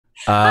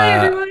Hi,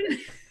 Uh, everyone.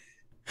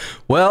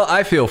 well,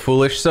 I feel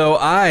foolish. So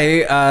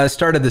I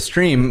started the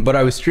stream, but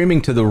I was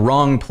streaming to the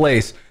wrong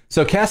place.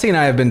 So Cassie and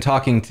I have been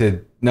talking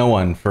to no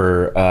one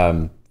for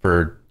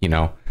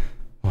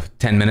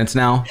 10 minutes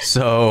now.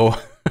 So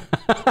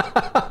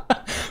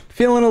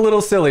feeling a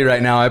little silly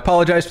right now. I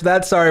apologize for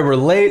that. Sorry, we're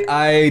late.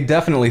 I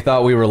definitely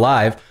thought we were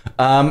live.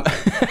 We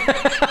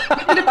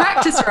did a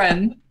practice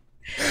run.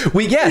 So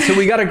we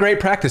got a great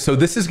practice. So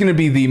this is going to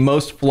be the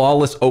most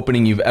flawless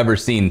opening you've ever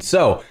seen.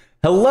 So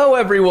hello,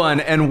 everyone,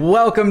 and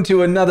welcome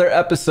to another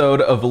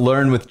episode of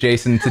Learn with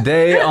Jason.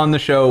 Today on the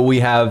show, we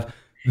have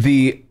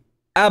the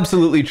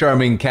absolutely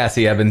charming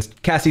Cassie Evans.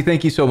 Cassie,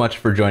 thank you so much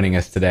for joining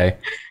us today.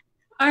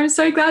 I'm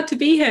so glad to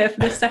be here for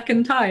the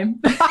second time.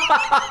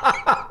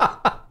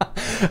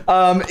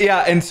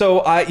 Yeah, and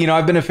so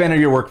I've been a fan of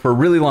your work for a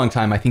really long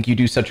time. I think you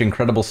do such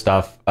incredible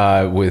stuff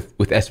with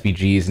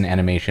SVGs and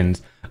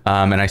animations.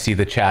 And I see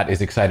the chat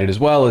is excited as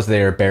well as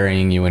they're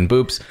burying you in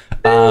boops.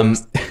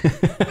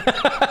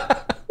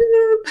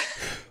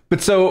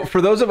 But so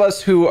for those of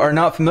us who are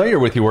not familiar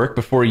with your work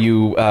before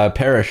you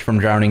perish from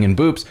drowning in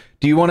boops,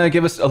 do you want to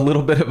give us a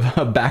little bit of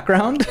a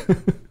background?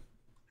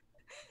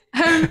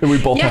 And we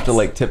both have to Yes.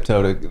 like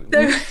tiptoe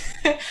to.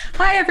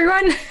 Hi,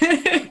 everyone.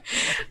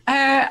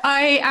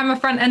 I am a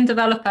front-end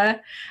developer.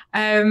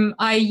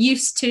 I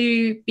used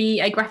to be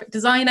a graphic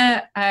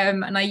designer,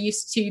 and I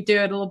used to do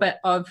a little bit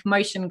of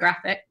motion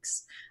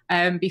graphics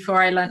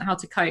before I learned how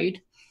to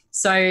code.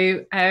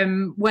 So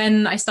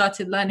when I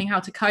started learning how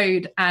to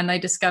code and I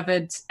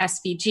discovered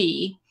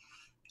SVG,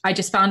 I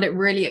just found it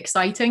really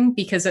exciting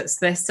because it's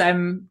this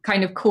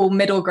kind of cool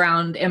middle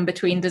ground in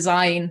between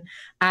design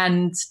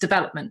and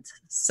development.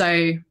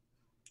 So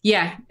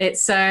yeah,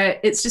 it's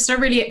just a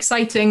really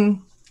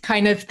exciting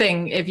kind of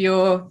thing if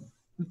you're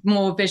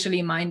more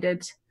visually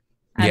minded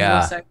and Yeah.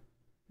 also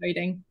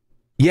coding.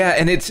 Yeah,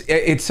 and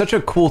it's such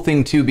a cool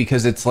thing too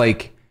because it's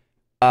like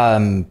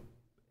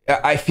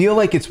I feel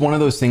like it's one of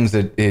those things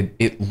that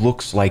it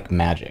looks like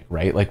magic,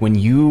 right? Like when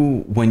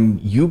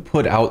you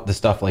put out the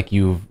stuff like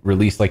you've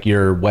released, like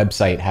your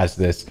website has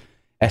this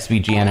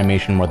SVG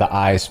animation where the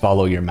eyes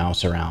follow your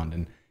mouse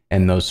around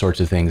and those sorts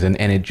of things, and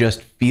it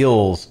just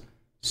feels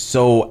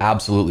so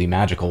absolutely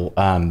magical.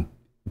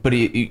 But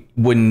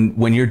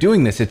when you're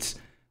doing this, it's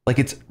like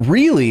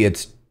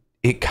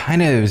it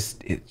kind of is,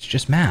 it's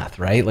just math,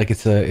 right? Like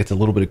it's a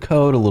little bit of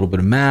code, a little bit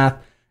of math,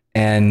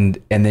 and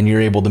then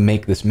you're able to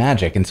make this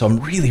magic. And so I'm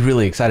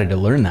really excited to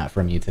learn that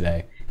from you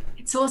today.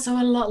 It's also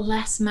a lot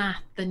less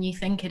math than you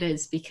think it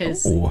is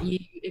because Oh,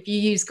 if you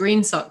use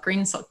Greensock,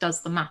 Greensock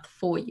does the math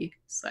for you.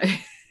 So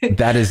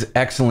that is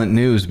excellent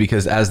news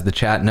because as the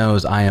chat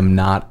knows, I am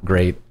not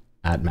great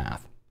at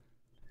math.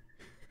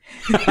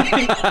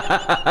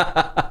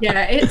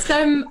 yeah, it's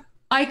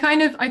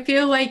I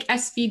feel like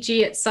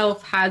SVG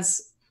itself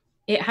has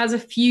a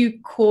few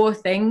core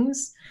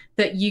things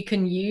that you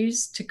can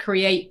use to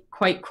create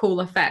quite cool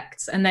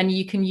effects, and then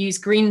you can use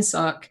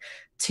Greensock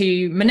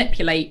to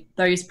manipulate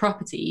those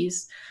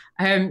properties.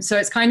 So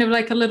it's kind of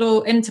like a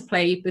little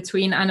interplay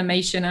between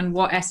animation and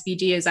what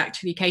SVG is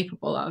actually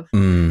capable of.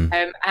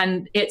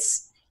 And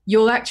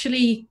you'll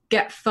actually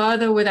get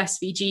further with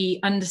SVG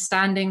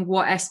understanding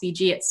what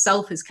SVG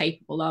itself is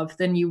capable of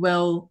than you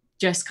will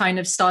just kind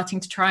of starting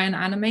to try and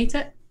animate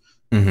it.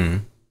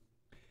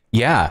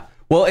 Yeah.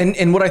 Well,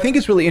 and what I think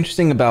is really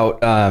interesting about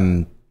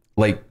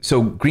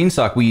so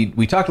Greensock,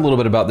 we talked a little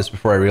bit about this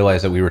before I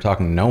realized that we were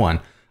talking to no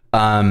one.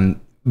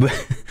 But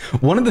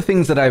one of the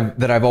things that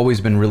I've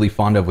always been really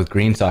fond of with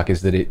Greensock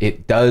is that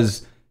it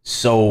does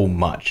so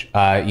much.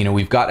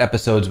 We've got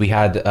episodes. We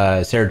had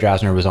Sarah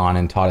Drasner was on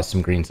and taught us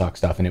some Greensock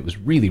stuff, and it was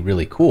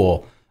really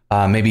cool.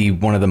 Maybe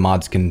one of the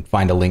mods can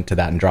find a link to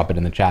that and drop it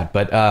in the chat.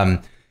 But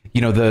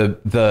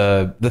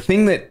the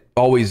thing that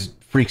always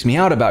freaks me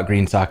out about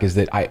Greensock is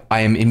that I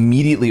am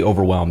immediately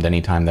overwhelmed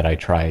anytime that I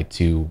try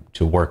to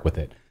work with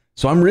it.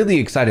 So I'm really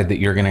excited that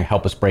you're going to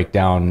help us break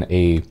down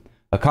a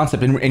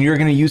concept, and you're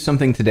going to use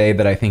something today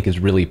that I think is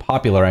really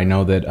popular. I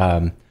know that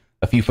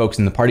a few folks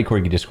in the Party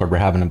Corgi Discord were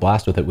having a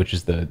blast with it, which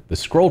is the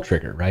scroll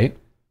trigger, right?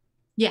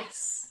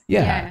 Yes.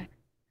 Yeah.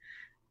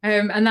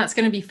 And that's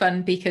going to be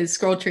fun because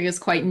scroll trigger is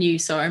quite new,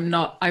 so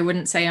I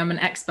wouldn't say I'm an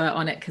expert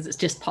on it because it's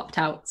just popped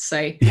out.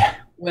 So Yeah.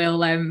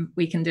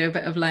 we can do a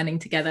bit of learning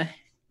together.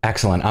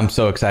 Excellent. I'm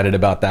so excited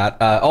about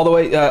that. All the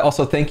way.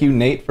 Also, thank you,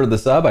 Nate, for the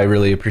sub. I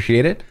really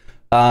appreciate it.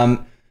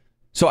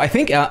 So I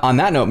think on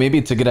that note, maybe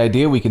it's a good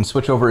idea we can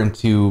switch over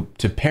into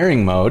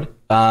pairing mode.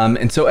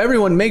 And so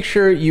everyone, make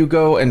sure you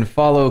go and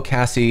follow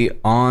Cassie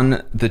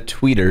on the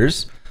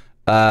tweeters.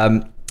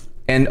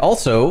 And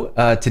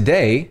also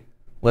today,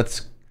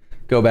 let's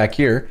go back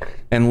here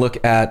and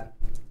look at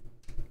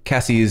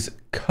Cassie's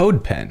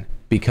code pen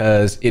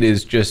because it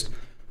is just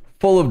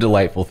full of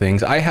delightful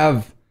things. I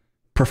have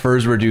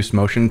prefers reduced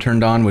motion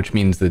turned on, which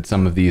means that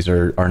some of these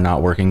are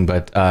not working.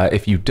 But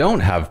if you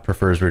don't have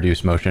prefers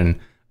reduced motion,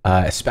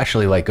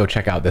 especially like go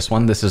check out this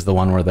one. This is the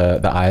one where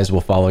the eyes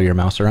will follow your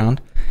mouse around,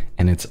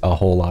 and it's a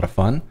whole lot of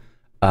fun.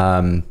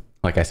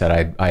 Like I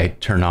said, I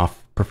turn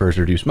off prefers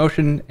reduced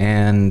motion,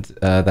 and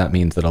that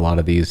means that a lot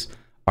of these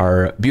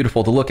are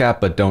beautiful to look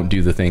at, but don't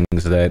do the things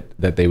that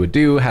they would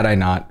do had I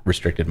not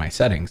restricted my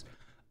settings.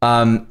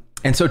 And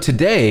so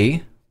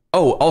today,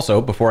 oh,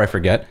 also before I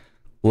forget,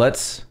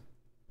 let's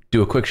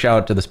do a quick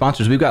shout out to the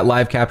sponsors. We've got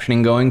live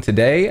captioning going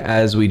today,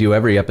 as we do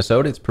every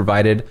episode. It's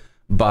provided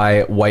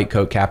by White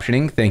Coat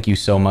Captioning. Thank you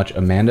so much,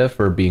 Amanda,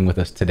 for being with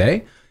us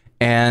today.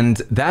 And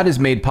that is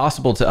made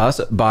possible to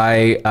us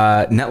by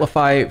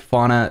Netlify,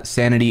 Fauna,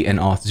 Sanity, and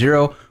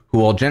Auth0,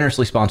 who all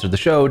generously sponsored the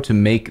show to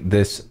make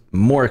this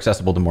more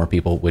accessible to more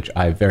people, which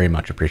I very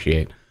much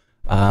appreciate.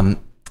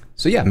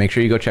 So yeah, make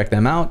sure you go check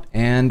them out.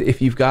 And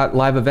if you've got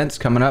live events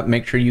coming up,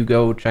 make sure you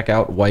go check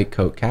out White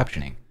Coat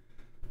Captioning.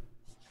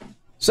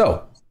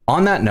 So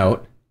on that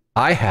note,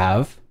 I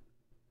have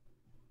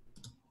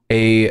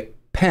a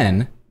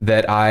pen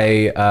that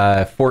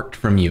I forked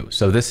from you.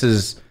 So this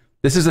is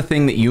a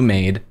thing that you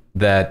made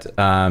that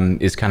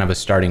is kind of a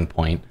starting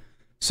point.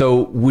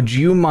 So would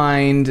you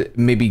mind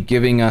maybe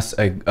giving us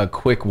a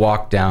quick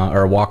walk down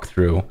or a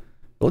walkthrough?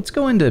 Let's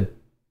go into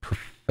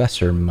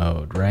professor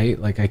mode, right?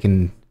 Like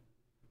and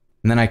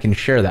then I can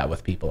share that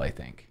with people, I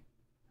think.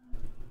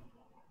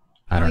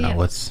 I don't know.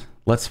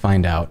 Let's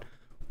find out.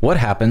 What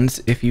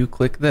happens if you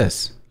click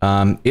this?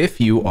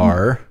 If you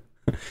are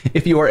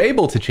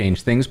able to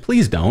change things,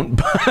 please don't.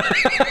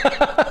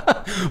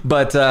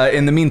 But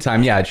in the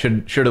meantime, yeah, it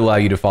should allow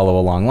you to follow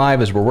along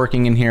live as we're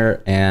working in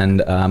here,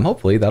 and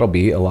hopefully that'll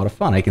be a lot of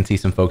fun. I can see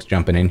some folks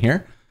jumping in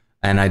here,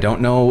 and I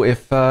don't know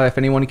if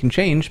anyone can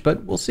change,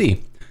 but we'll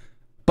see.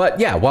 But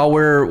yeah, while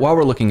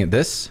we're looking at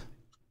this,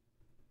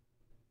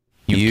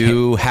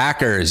 you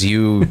hackers,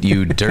 you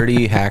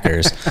dirty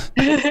hackers.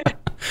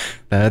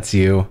 That's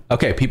you.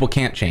 Okay, people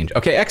can't change.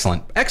 Okay,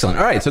 excellent.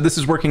 All right, so this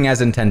is working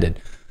as intended.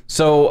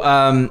 So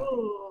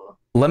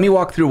let me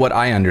walk through what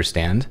I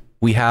understand.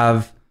 We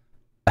have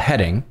a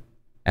heading,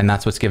 and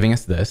that's what's giving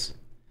us this.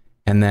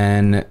 And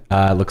then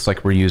it looks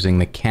like we're using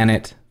the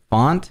Canet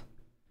font,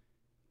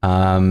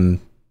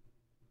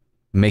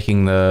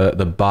 making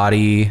the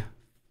body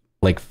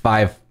like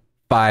five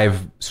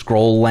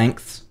scroll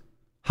lengths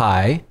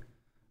high.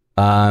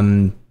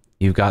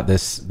 You've got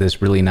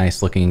this really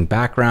nice looking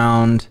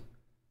background,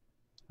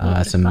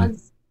 some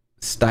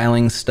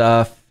styling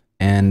stuff,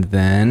 and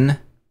then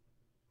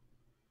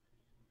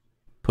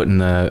putting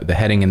the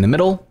heading in the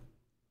middle.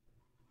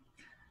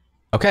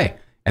 Okay,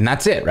 and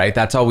that's it, right?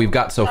 That's all we've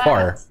got so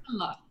far. A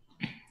lot.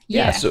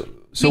 Yeah. So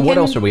what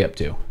else are we up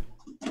to?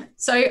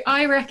 So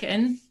I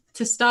reckon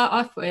to start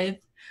off with,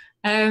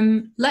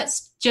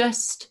 let's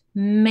just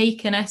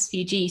make an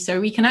SVG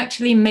so we can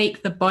actually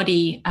make the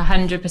body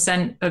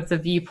 100% of the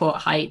viewport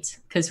height,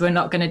 because we're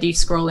not going to do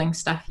scrolling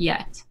stuff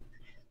yet.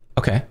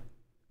 Okay.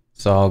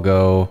 So I'll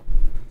go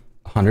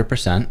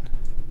 100%,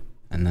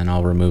 and then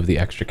I'll remove the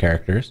extra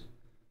characters.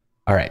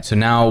 All right. So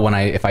now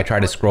if I try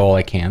to scroll,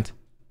 I can't.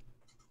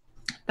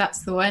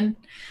 That's the one.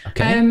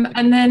 Okay.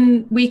 And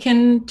then we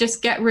can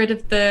just get rid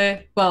of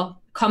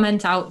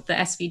comment out the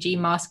SVG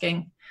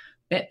masking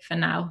bit for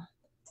now.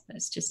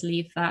 Let's just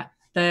leave that.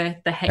 The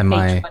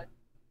H1.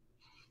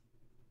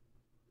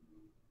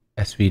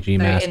 SVG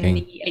masking.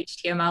 In the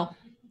HTML.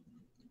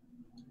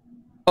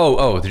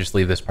 Oh, just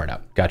leave this part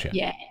out. Gotcha.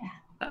 Yeah,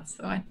 that's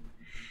the one.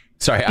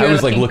 Sorry, I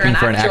was like looking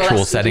for an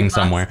actual setting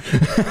somewhere.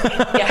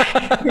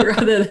 Yeah,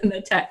 rather than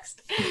the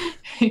text.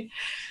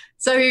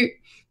 So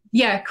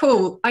yeah,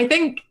 cool. I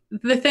think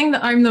the thing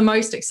that I'm the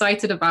most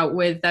excited about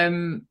with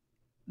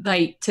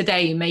like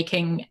today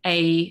making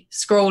a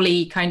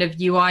scrolly kind of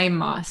UI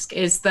mask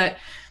is that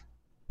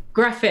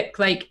graphic,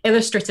 like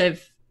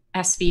illustrative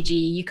SVG,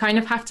 you kind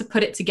of have to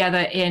put it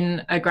together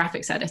in a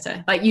graphics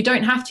editor. Like you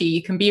don't have to,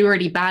 you can be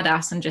really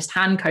badass and just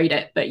hand code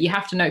it, but you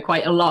have to know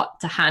quite a lot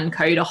to hand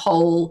code a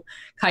whole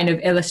kind of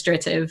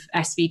illustrative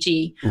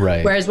SVG.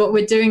 Right. Whereas what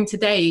we're doing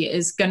today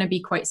is going to be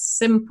quite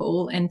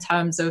simple in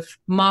terms of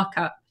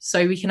markup.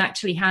 So we can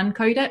actually hand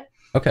code it.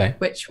 Okay.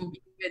 Which will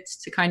be good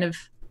to kind of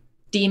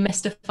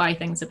demystify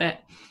things a bit.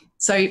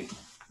 So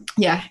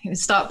yeah,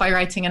 start by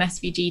writing an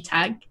SVG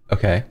tag.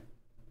 Okay.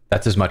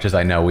 That's as much as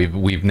I know.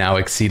 We've now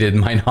exceeded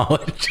my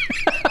knowledge.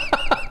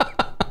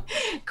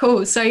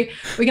 Cool. So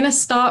we're going to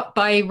start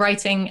by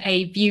writing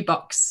a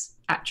viewbox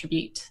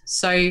attribute.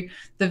 So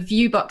the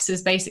viewbox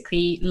is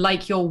basically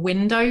like your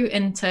window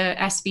into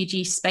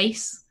SVG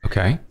space.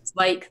 Okay. It's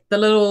like the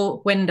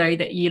little window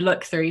that you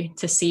look through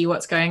to see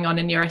what's going on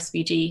in your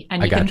SVG.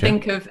 And you can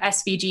think of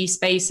SVG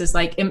space as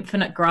like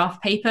infinite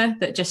graph paper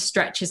that just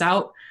stretches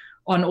out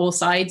on all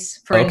sides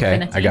for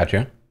infinity. Okay, I got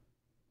you.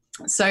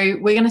 So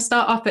we're going to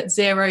start off at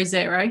 0,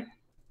 0.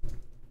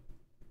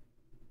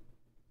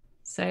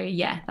 So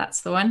yeah,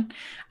 that's the one.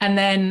 And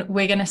then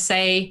we're going to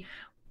say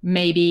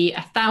maybe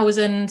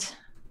 1,000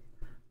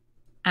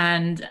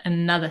 and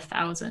another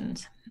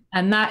 1,000.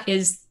 And that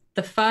is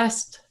the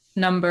first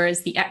number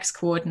is the X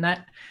coordinate.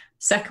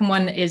 Second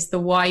one is the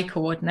Y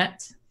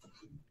coordinate.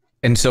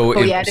 And so,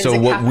 so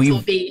what we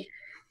B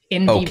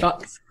in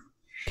VBox.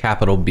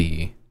 Capital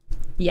B.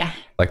 Yeah.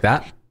 Like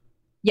that?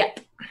 Yep.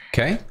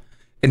 Okay.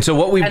 And so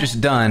what we've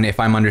just done, if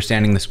I'm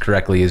understanding this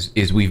correctly,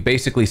 is we've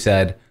basically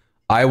said,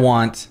 I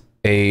want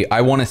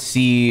I want to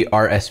see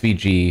our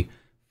SVG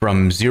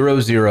from 0,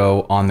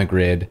 0 on the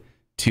grid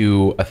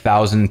to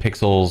 1,000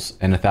 pixels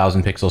and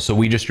 1,000 pixels. So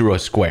we just drew a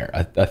square,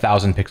 a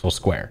 1,000 pixel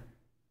square.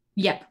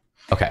 Yep.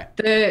 Okay.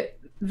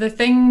 The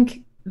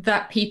thing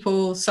that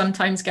people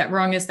sometimes get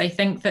wrong is they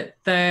think that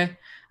the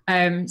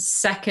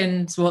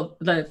second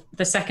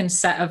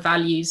set of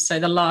values, so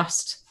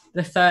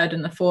the third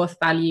and the fourth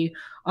value,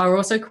 are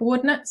also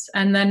coordinates,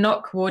 and they're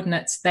not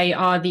coordinates. They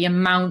are the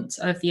amount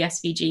of the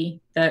SVG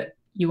that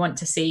you want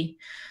to see.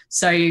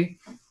 So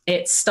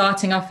it's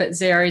starting off at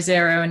 0,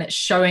 0 and it's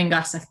showing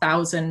us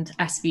 1,000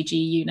 SVG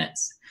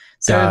units.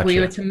 So Gotcha. if we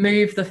were to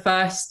move the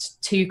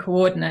first 2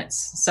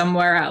 coordinates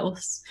somewhere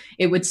else,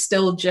 it would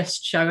still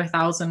just show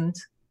 1,000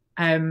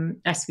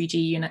 SVG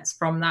units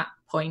from that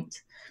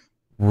point.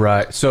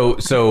 Right. So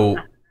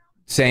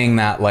saying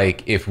that,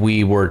 like, if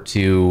we were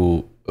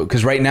to,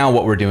 because right now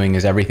what we're doing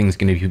is everything's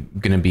going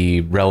to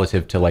be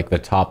relative to like the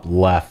top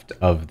left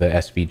of the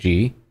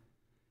SVG.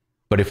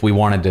 But if we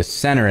wanted to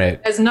center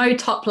it, there's no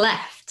top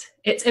left.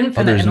 It's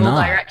infinite in all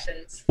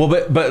directions. Well,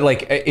 but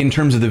like in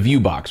terms of the view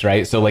box,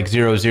 right? So like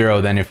 0,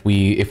 0, then if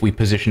we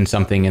position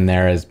something in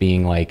there as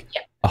being like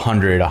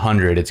 100,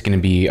 100, it's going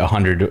to be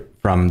 100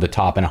 from the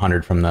top and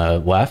 100 from the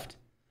left.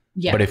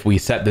 Yeah. But if we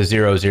set the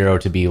 0, 0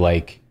 to be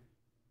like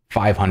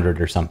 500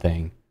 or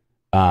something,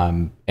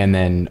 and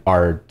then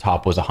our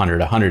top was 100,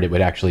 100, it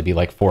would actually be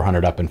like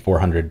 400 up and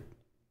 400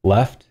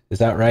 left. Is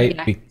that right?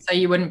 Yeah. So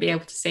you wouldn't be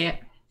able to see it.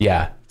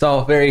 Yeah. It's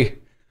all very,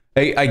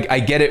 I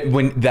get it.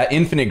 When that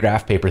infinite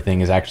graph paper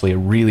thing is actually a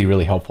really,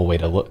 really helpful way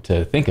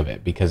to think of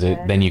it, because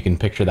then you can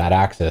picture that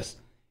axis.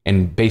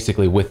 And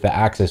basically with the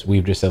axis,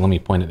 we've just said, let me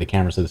point at the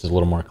camera so this is a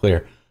little more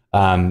clear.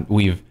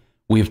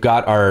 We've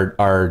got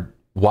our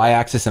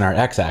y-axis and our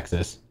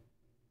x-axis.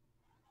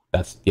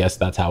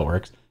 That's how it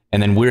works.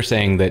 And then we're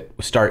saying that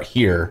we start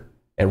here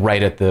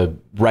right at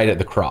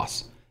the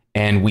cross,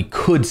 and we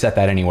could set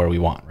that anywhere we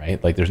want,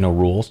 right? Like there's no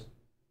rules.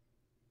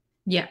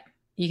 Yeah,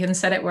 you can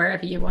set it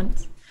wherever you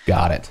want.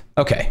 Got it.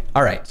 Okay.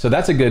 All right. So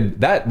that's a good,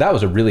 that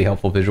was a really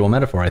helpful visual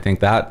metaphor. I think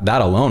that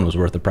alone was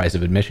worth the price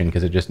of admission,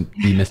 because it just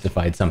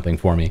demystified something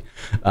for me.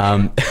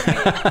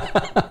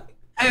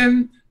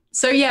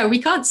 So yeah, we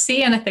can't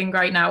see anything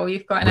right now.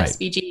 We've got an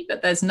SVG,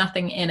 but there's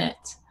nothing in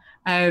it.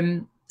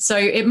 So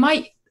it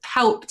might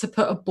help to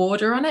put a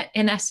border on it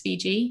in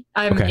SVG.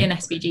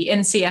 In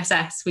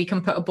CSS, we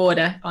can put a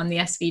border on the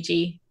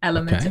SVG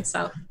element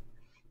itself.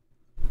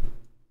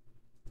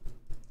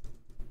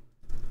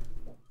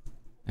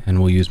 And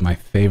we'll use my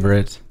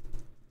favorite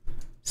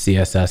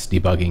CSS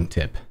debugging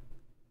tip.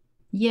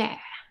 Yeah.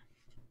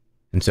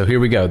 And so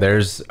here we go.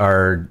 There's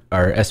our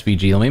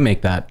SVG. Let me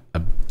make that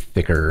a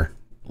thicker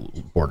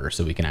border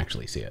so we can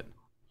actually see it.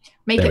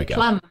 Make it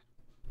plum.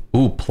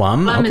 Ooh,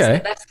 plum? Plum is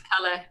the best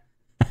color.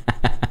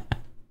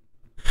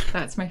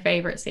 That's my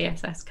favorite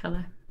CSS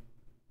color.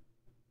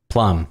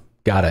 Plum.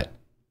 Got it.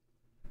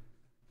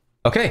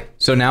 Okay,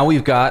 so now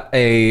we've got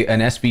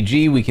an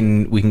SVG. We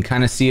can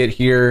kind of see it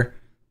here.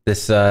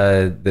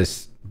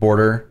 This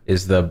border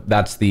is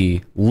that's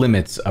the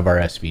limits of our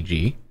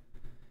SVG,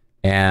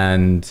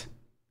 and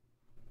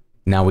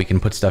now we can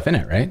put stuff in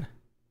it, right?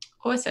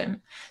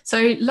 Awesome.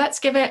 So let's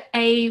give it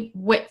a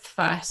width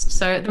first.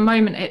 So at the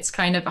moment it's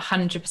kind of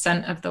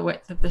 100% of the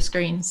width of the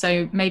screen.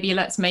 So maybe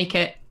let's make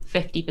it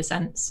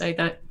 50% so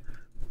that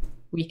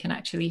we can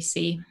actually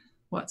see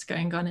what's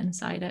going on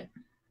inside it.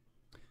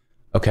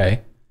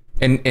 Okay.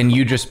 And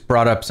you just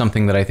brought up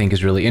something that I think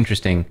is really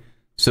interesting.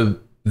 So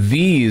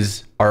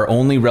these are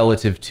only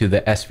relative to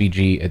the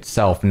SVG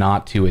itself,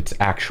 not to its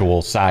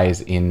actual size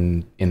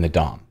in the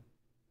DOM.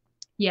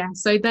 Yeah,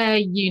 so they're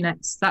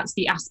units. That's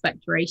the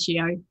aspect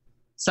ratio.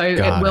 So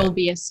it will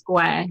be a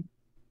square,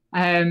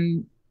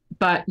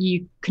 but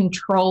you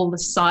control the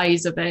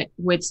size of it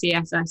with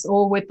CSS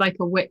or with like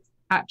a width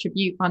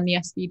attribute on the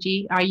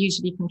SVG. I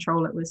usually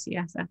control it with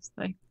CSS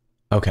though.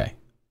 Okay,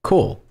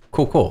 cool.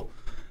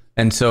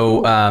 And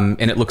so,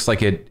 and it looks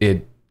like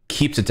it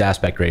keeps its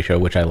aspect ratio,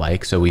 which I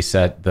like. So we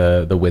set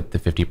the width to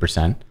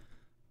 50%.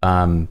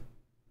 All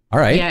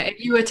right. Yeah,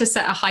 if you were to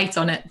set a height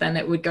on it, then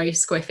it would go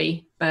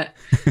squiffy, but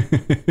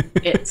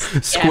it's...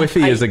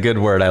 Squiffy is a good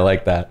word. I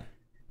like that.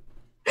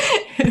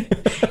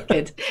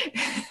 Good.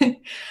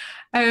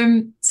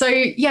 So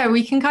yeah,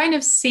 we can kind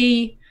of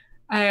see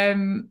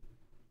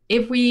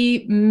if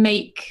we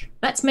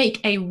let's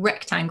make a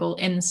rectangle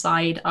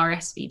inside our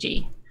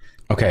SVG.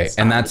 Okay,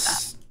 and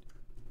that's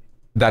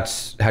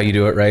how you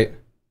do it, right?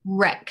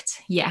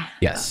 Rect, yeah.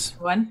 Yes. That's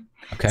the one.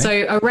 Okay.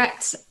 So a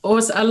rect,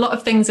 also a lot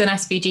of things in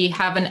SVG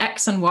have an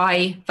X and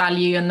Y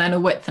value and then a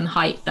width and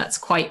height. That's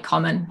quite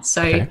common.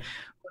 So we're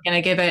going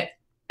to give it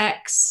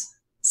X,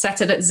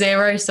 set it at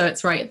 0, so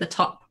it's right at the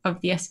top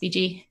of the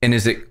SVG. And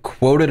is it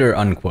quoted or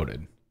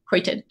unquoted?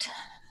 Quoted.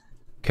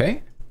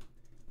 Okay.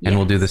 And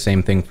we'll do the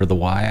same thing for the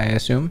Y, I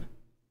assume?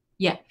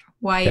 Yeah,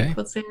 Y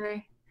equals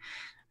 0.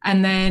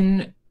 And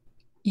then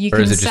you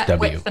can set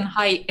width and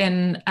height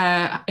in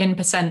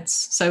percents.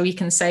 So we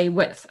can say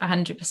width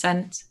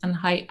 100% and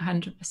height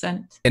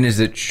 100%. And is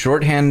it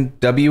shorthand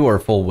W or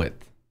full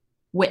width?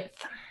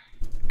 Width.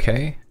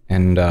 Okay.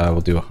 And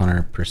we'll do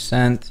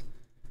 100%,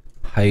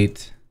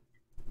 height,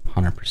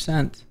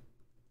 100%.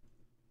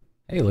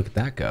 Hey, look at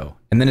that go.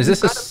 And then is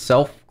this a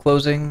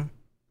self-closing?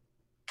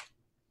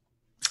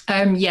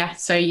 Yeah,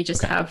 so you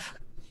just have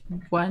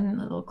one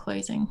little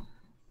closing.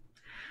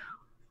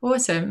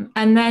 Awesome.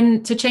 And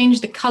then to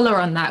change the color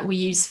on that, we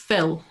use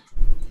fill.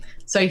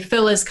 So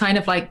fill is kind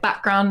of like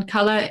background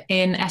color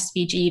in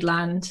SVG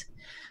land.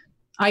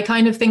 I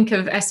kind of think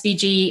of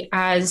SVG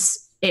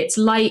as it's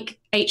like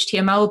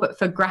HTML, but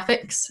for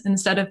graphics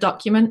instead of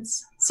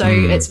documents. So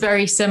it's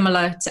very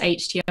similar to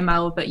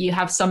HTML, but you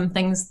have some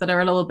things that are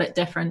a little bit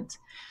different.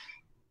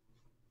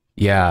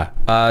 Yeah.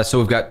 So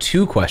we've got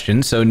 2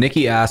 questions. So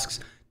Nikki asks,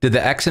 did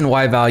the X and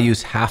Y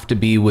values have to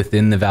be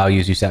within the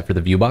values you set for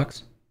the view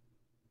box?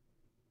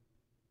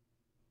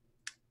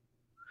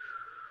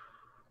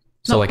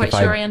 So Not quite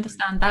sure I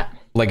understand that.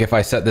 Like if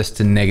I set this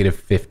to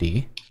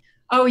 -50.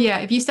 Oh yeah,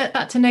 if you set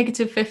that to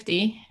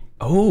 -50.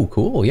 Oh,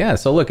 cool. Yeah.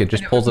 So look, it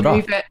just pulls it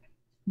off.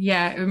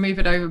 Yeah, it would move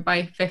it over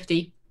by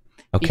 50.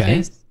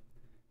 Okay.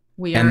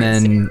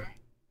 And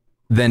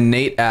then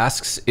Nate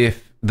asks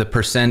if the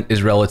 %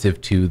 is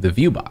relative to the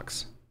view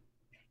box.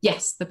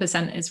 Yes, the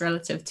 % is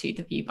relative to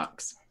the view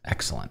box.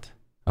 Excellent.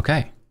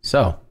 Okay.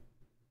 So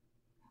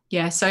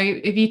yeah, so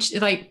if you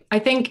I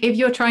think if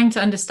you're trying to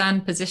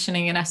understand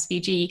positioning in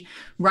SVG,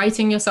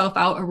 writing yourself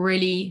out a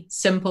really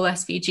simple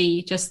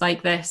SVG just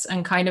like this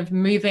and kind of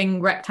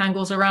moving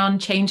rectangles around,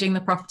 changing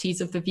the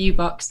properties of the view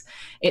box,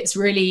 it's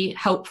really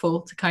helpful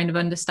to kind of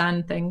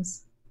understand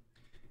things.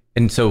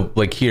 And so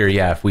like here,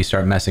 yeah, if we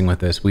start messing with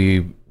this,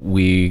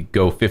 we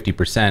go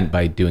 50%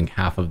 by doing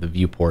half of the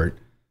viewport.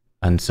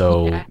 And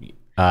so,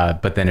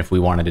 but then if we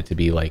wanted it to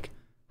be like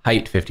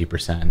height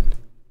 50%,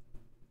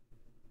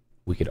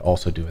 we could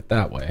also do it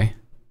that way.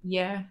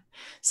 Yeah.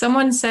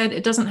 Someone said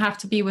it doesn't have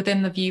to be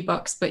within the view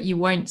box, but you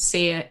won't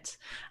see it.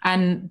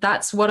 And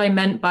that's what I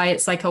meant by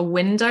it's like a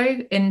window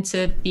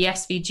into the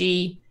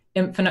SVG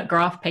infinite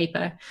graph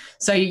paper.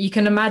 So you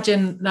can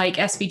imagine like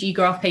SVG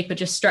graph paper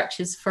just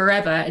stretches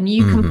forever and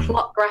you can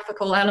plot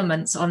graphical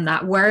elements on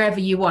that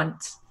wherever you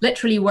want,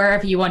 literally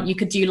wherever you want. You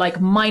could do like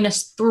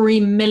 -3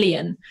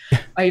 million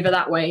over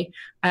that way.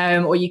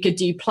 Or you could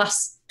do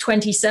plus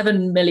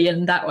 27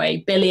 million that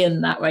way,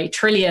 billion that way,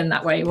 trillion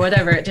that way,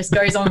 whatever. It just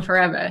goes on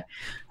forever.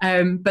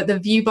 But the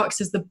view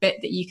box is the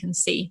bit that you can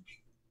see.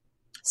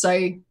 So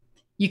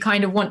you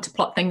kind of want to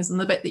plot things on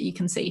the bit that you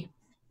can see.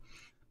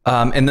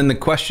 And then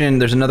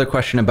there's another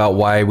question about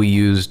why we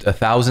used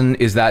 1,000.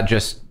 Is that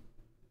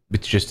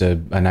it's just a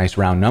nice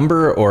round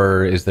number,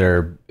 or is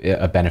there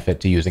a benefit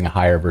to using a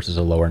higher versus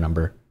a lower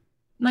number?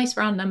 Nice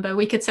round number.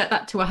 We could set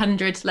that to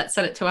 100. Let's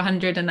set it to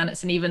 100, and then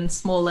it's an even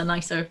smaller,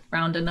 nicer,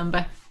 rounder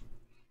number.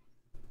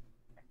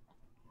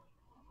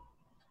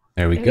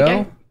 There we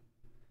go.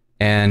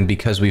 And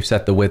because we've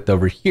set the width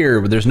over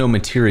here, there's no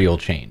material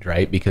change,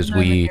 right? Because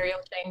material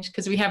change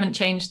because we haven't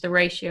changed the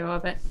ratio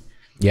of it.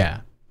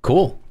 Yeah.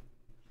 Cool.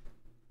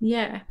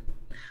 Yeah.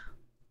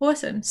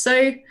 Awesome.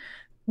 So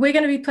we're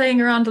going to be playing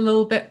around a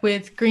little bit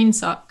with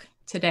Greensock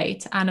today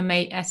to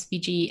animate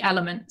SVG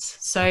elements.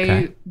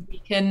 So we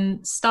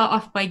can start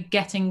off by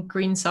getting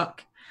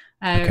Greensock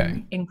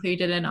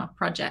included in our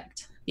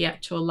project, the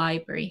actual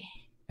library.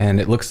 And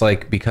it looks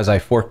like because I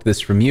forked this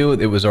from you,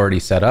 it was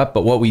already set up.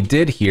 But what we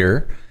did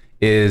here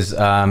is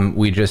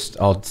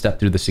I'll step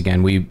through this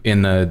again.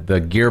 In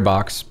the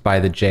gearbox by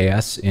the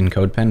JS in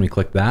CodePen, we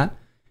clicked that.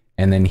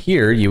 And then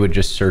here you would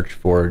just search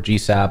for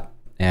GSAP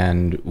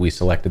and we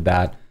selected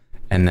that.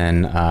 And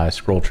then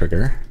scroll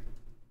trigger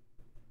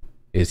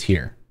is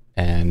here.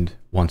 And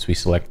once we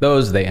select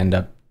those, they end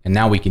up, and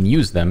now we can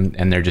use them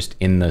and they're just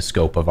in the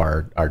scope of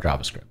our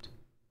JavaScript.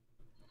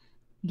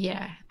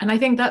 Yeah, and I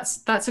think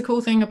that's a cool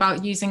thing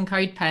about using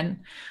CodePen,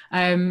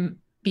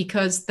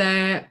 because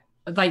they're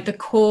like the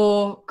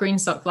core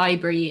Greensock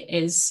library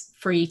is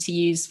free to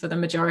use for the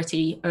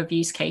majority of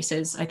use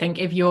cases. I think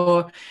if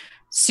you're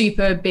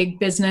super big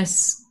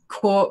business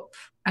corp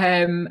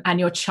and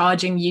you're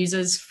charging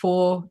users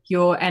for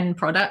your end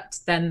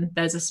product, then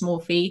there's a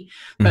small fee.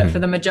 But for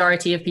the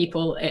majority of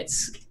people,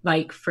 it's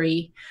like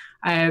free.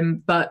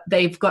 But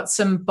they've got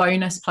some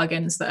bonus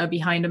plugins that are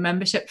behind a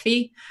membership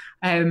fee.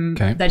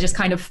 They're just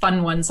kind of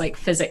fun ones, like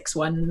physics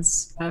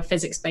ones,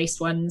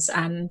 physics-based ones,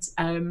 and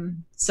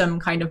some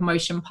kind of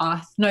motion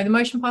path. No, the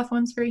motion path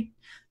one's free.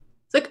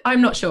 Look,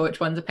 I'm not sure which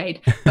ones are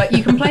paid, but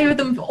you can play with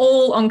them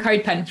all on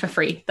CodePen for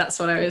free. That's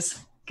what I was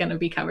going to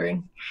be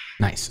covering.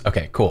 Nice.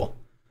 Okay, cool.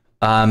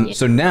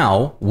 So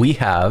now we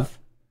have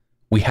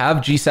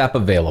GSAP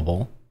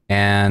available,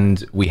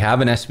 and we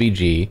have an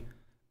SVG,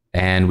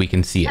 and we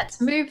can see it.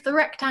 Let's move the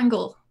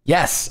rectangle.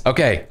 Yes.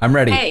 Okay, I'm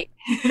ready. Hey.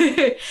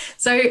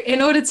 So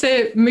in order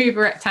to move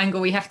a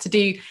rectangle, we have to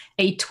do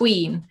a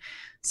tween.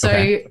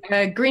 So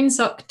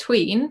Greensock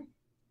tween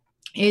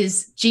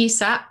is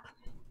GSAP.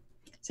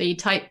 So you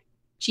type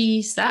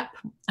GSAP,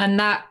 and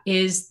that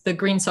is the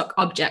Greensock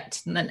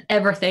object. And then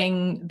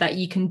everything that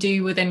you can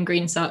do within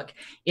Greensock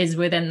is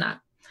within that.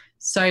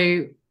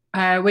 So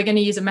we're going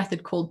to use a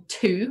method called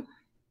to.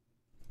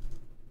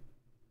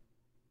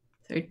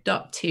 So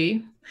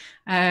 .to.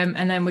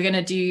 And then we're going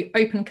to do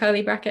open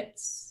curly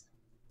brackets,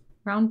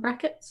 round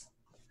brackets.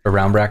 Or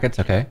round brackets,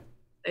 okay.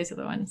 Those are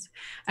the ones.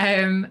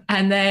 And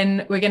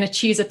then we're going to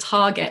choose a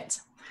target.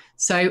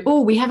 So,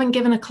 we haven't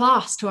given a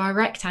class to our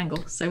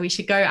rectangle. So we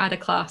should go add a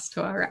class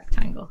to our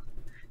rectangle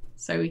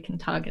so we can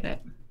target it.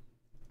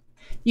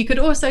 You could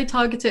also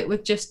target it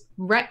with just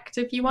rect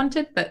if you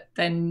wanted, but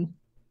then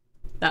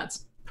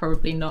that's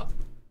probably not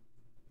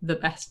the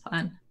best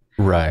plan.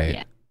 Right.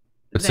 Yeah.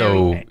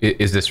 So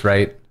is this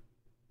right?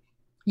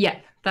 Yeah,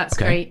 that's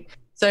great.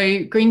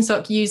 So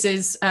Greensock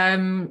uses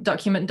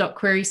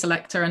document.query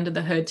selector under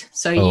the hood.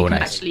 So you can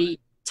actually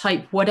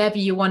type whatever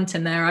you want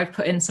in there. I've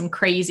put in some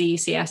crazy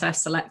CSS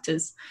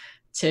selectors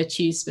to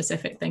choose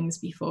specific things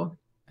before.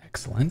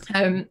 Excellent.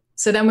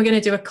 So then we're going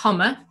to do a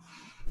comma.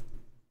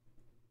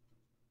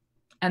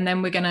 And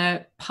then we're going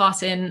to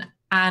pass in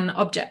an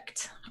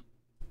object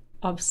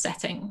of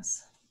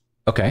settings.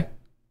 Okay.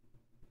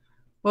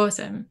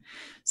 Awesome.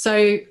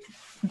 So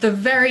the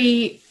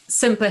very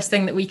simplest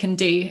thing that we can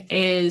do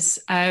is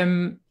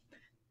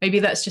maybe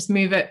let's just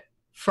move it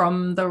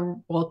from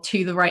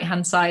to the right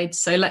hand side.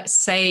 So let's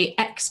say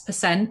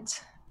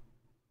X%.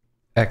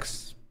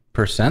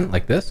 X%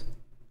 like this?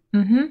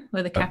 Mm-hmm,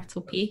 with a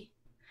capital P.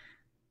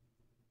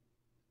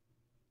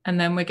 And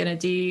then we're going to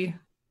do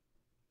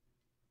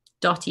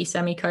dotty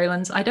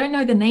semicolons. I don't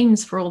know the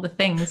names for all the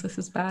things. This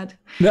is bad.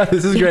 No,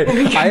 this is great.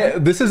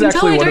 This is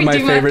actually one of my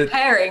favorite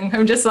pairing.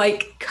 I'm just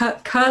like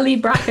curly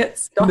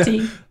brackets, dotty.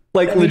 No,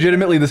 like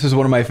legitimately, this is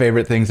one of my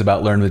favorite things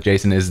about Learn with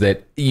Jason is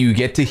that you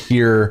get to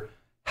hear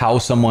how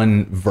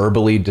someone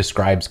verbally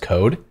describes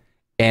code,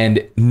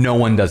 and no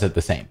one does it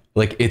the same.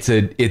 Like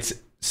it's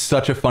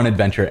such a fun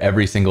adventure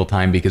every single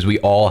time because we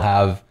all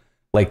have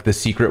like the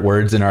secret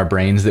words in our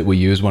brains that we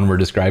use when we're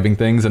describing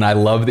things. And I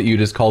love that you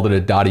just called it a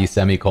dotty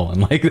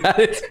semicolon. Like that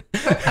is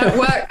at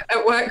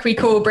work we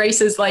call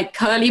braces like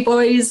curly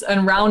boys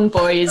and round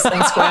boys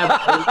and square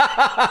boys.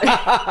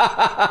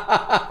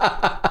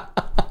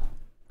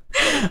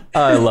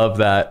 I love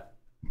that.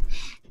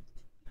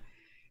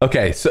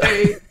 Okay, so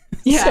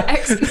yeah,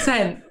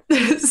 X%.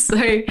 So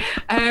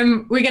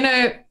we're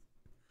gonna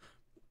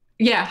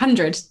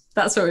 100.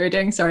 That's what we were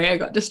doing. Sorry, I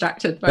got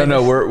distracted by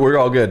No, we're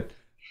all good.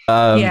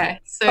 So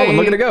and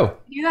look at it go.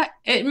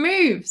 It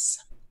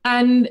moves,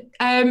 and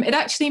it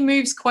actually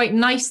moves quite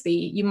nicely.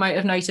 You might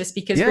have noticed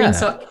because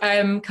Greensock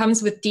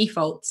comes with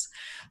defaults.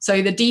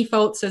 So the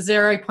defaults are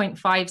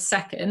 0.5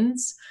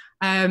 seconds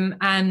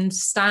and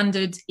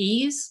standard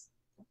ease.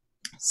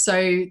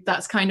 So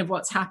that's kind of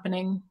what's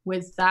happening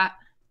with that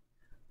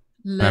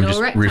little I'm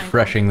just rectangle.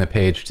 Refreshing the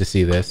page to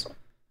see this.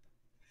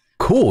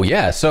 Cool,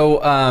 yeah.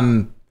 So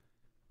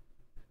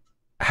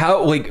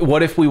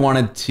what if we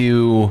wanted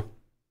to?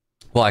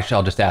 Well, actually,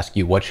 I'll just ask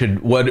you. What do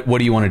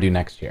you want to do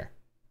next year?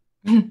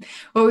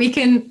 Well, we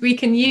can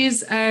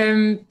use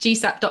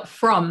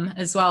gsap.from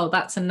as well.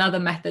 That's another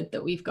method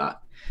that we've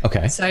got.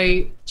 Okay. So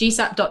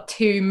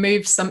gsap.to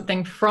moves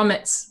something from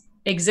its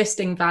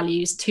existing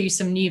values to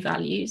some new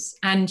values,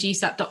 and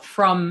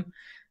gsap.from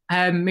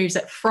moves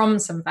it from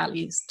some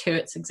values to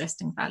its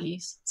existing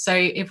values. So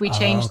if we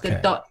change the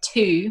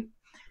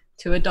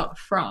 .to a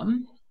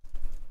 .from,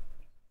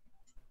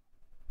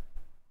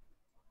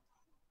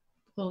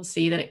 we'll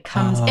see that it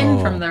comes in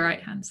from the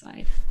right-hand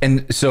side.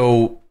 And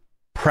so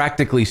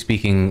practically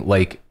speaking,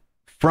 like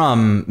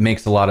from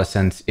makes a lot of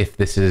sense if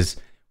this is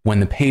when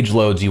the page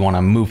loads, you want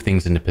to move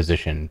things into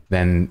position,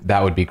 then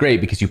that would be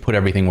great because you put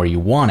everything where you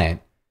want it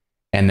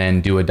and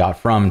then do a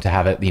 .from to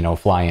have it,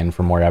 fly in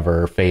from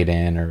wherever, fade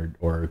in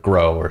or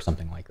grow or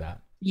something like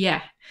that.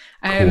 Yeah.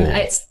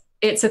 Cool.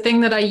 It's a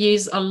thing that I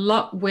use a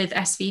lot with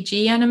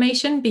SVG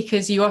animation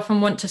because you often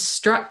want to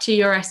structure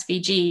your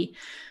SVG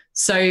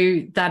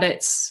so that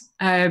it's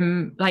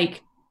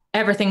like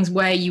everything's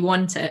where you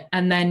want it,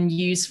 and then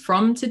use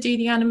from to do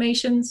the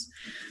animations.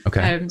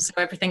 Okay. So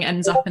everything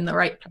ends up in the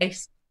right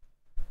place.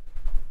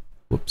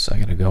 Whoops, I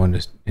gotta go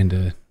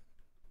into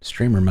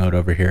streamer mode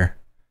over here.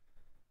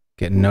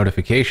 Getting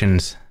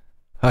notifications.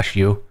 Hush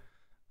you.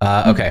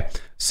 Okay,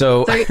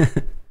 so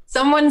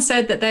someone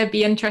said that they'd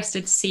be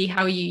interested to see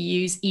how you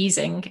use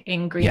easing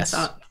in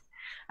Greensock.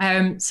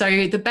 Yes.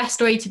 So the best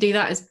way to do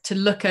that is to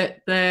look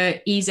at the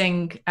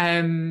easing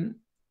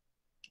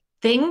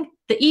thing,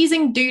 the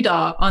easing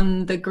doodah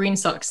on the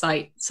Greensock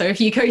site. So if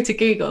you go to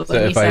Google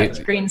and you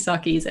search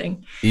Greensock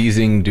easing.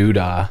 Easing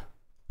doodah.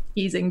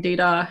 Easing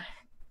doodah.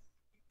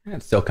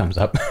 It still comes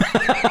up.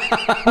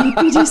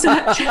 You do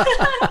search.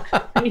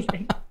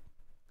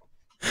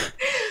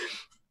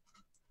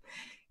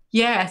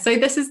 Yeah, so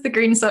this is the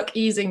Greensock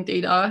easing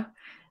doodah.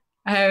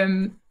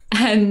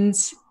 And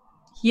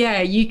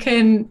yeah, you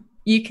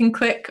can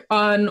click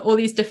on all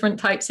these different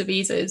types of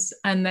eases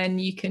and then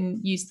you can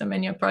use them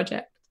in your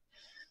project.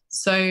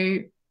 So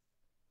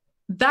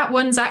that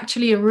one's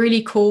actually a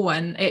really cool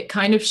one. It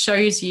kind of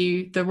shows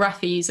you the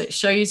rough ease. It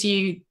shows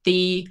you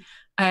the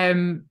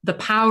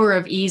power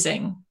of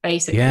easing,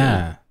 basically.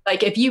 Yeah.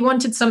 Like if you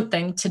wanted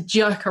something to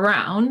jerk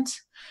around,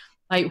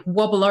 like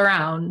wobble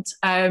around,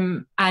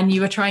 and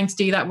you were trying to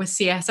do that with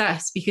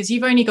CSS, because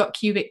you've only got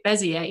cubic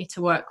Bezier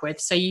to work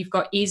with. So you've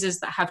got eases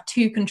that have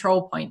 2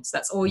 control points.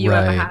 That's all you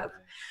ever have.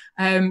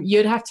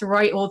 You'd have to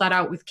write all that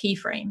out with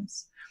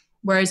keyframes.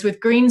 Whereas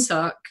with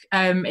Greensock,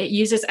 it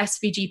uses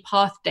SVG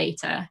path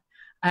data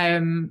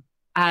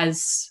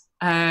as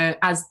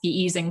the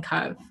easing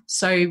curve.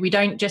 So we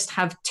don't just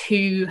have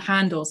 2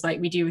 handles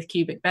like we do with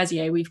cubic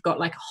Bezier. We've got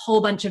like a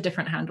whole bunch of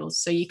different handles.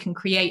 So you can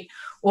create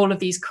all of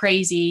these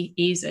crazy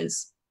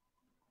eases.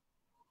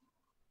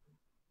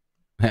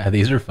 Yeah,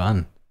 these are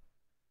fun.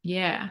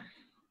 Yeah.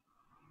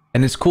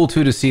 And it's cool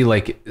too to see,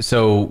 like,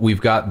 so we've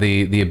got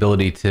the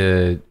ability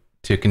to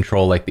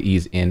control like the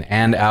ease in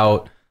and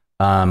out,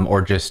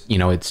 or just, you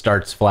know, it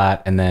starts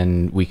flat and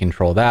then we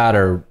control that,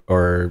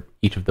 or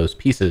each of those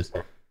pieces.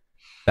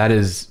 That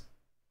is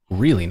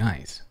really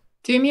nice.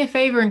 Do me a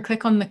favor and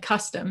click on the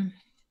custom.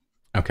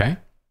 Okay.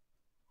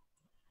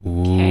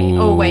 Okay.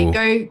 Oh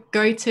wait,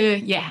 go to,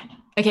 yeah.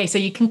 Okay, so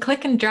you can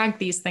click and drag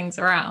these things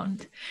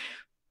around.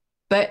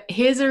 But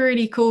here's a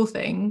really cool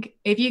thing.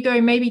 If you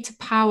go maybe to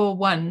power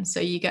 1, so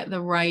you get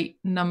the right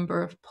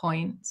number of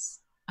points,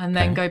 and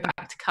then go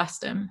back to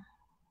custom.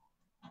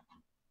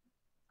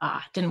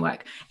 Didn't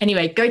work.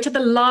 Anyway, go to the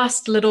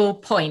last little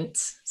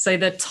point, so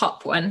the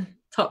top point,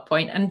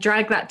 and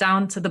drag that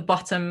down to the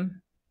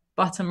bottom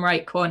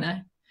right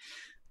corner.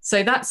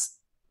 So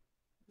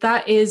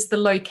that is the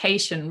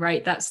location,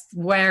 right? That's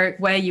where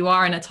you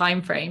are in a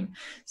time frame.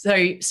 So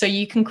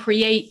you can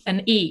create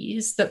an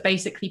ease that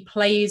basically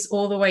plays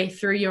all the way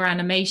through your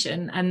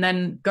animation and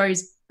then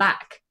goes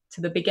back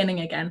to the beginning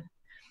again,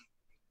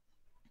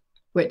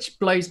 which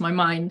blows my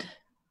mind.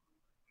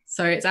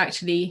 So it's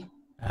actually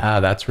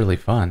that's really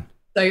fun.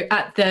 So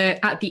at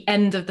the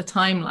end of the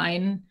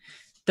timeline,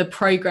 the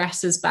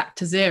progress is back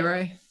to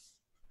 0.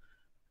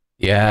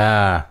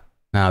 Yeah.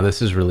 No,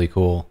 this is really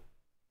cool.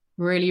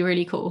 Really,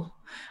 really cool.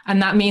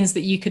 And that means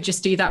that you could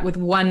just do that with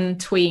 1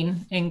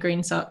 tween in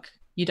Greensock.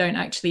 You don't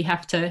actually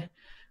have to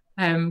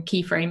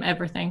keyframe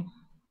everything.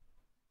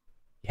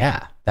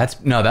 Yeah,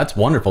 that's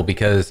wonderful,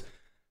 because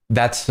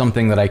that's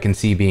something that I can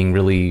see being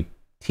really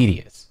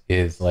tedious,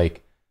 is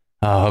like,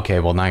 oh, okay,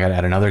 well now I got to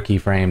add another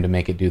keyframe to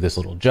make it do this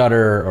little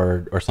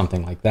judder or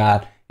something like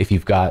that. If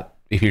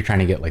you're trying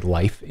to get like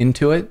life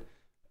into it.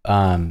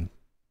 But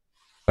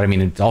I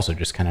mean, it's also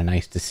just kind of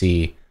nice to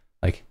see,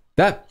 like,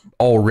 that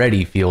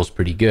already feels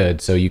pretty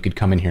good. So you could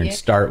come in here and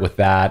start with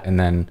that and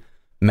then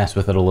mess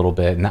with it a little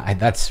bit. And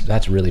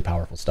that's really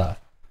powerful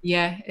stuff.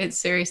 Yeah, it's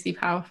seriously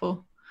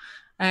powerful.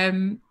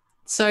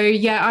 So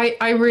yeah,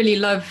 I really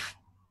love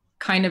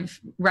kind of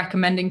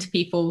recommending to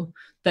people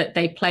that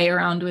they play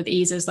around with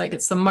eases. Like,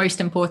 it's the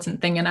most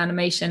important thing in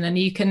animation. And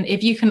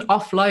if you can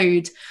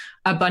offload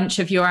a bunch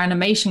of your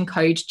animation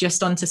code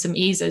just onto some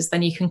eases,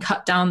 then you can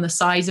cut down the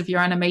size of your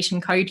animation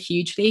code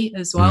hugely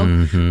as well.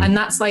 Mm-hmm. And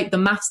that's like the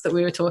maths that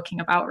we were talking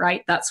about,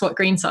 right? That's what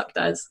Greensock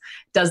does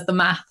the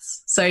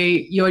maths. So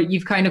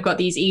you've kind of got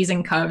these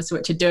easing curves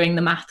which are doing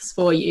the maths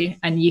for you,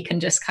 and you can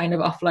just kind of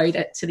offload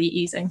it to the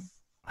easing.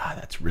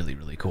 That's really,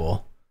 really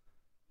cool.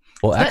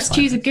 Well, let's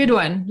choose a good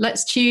one.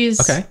 Let's choose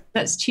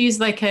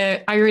like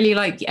I really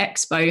like the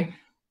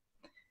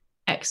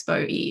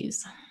Expo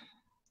ease.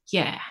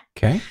 Yeah.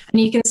 Okay.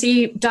 And you can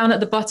see down at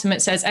the bottom,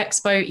 it says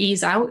Expo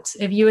ease out.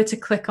 If you were to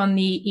click on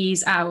the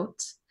ease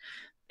out,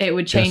 it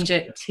would change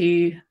it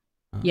to,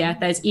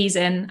 there's ease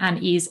in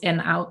and ease in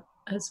out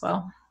as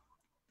well.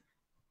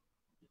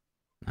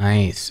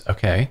 Nice.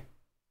 Okay.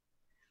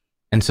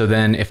 And so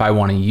then if I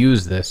want to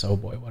use this, oh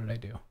boy, what did I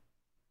do?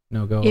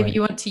 No, go away. If you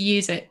want to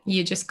use it,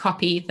 you just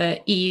copy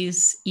the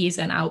ease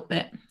in out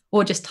bit,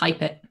 or just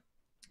type it.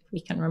 We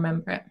can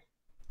remember it.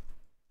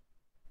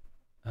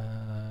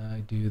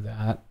 I do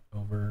that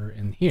over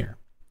in here.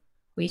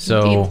 We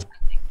can do the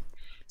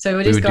so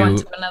we'll just go on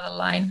to another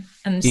line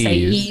and say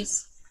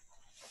ease.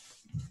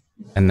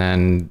 And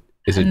then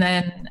is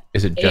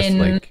it just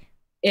like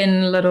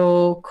in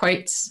little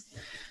quotes,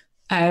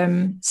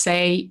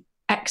 say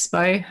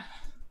Expo,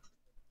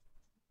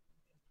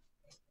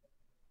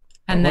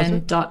 and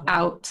then dot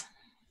out.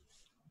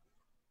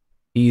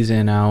 Ease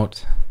in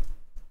out.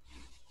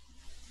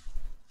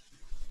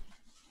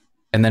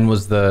 And then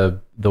was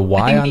the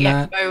Y on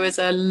that? Expo was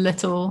a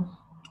little.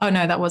 Oh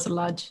no, that was a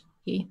large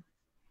E.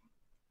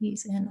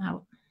 Ease in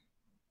out.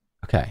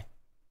 Okay.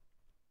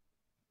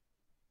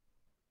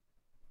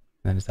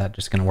 Then is that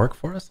just going to work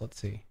for us? Let's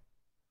see.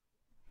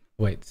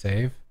 Wait,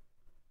 save.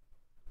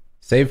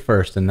 Save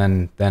first and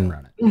then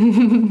run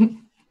it.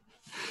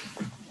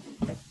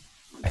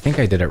 I think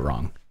I did it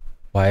wrong.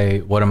 Why?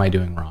 What am I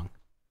doing wrong?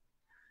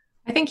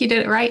 I think you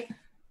did it right.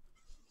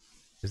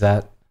 Is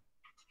that?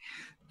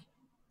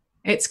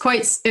 It's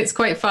quite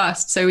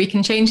fast, so we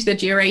can change the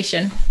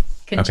duration.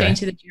 Change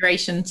the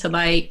duration to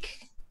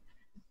like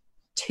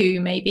 2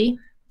 maybe.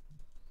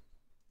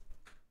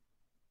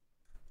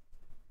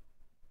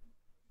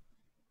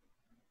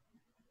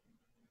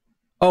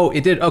 Oh,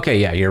 it did. Okay,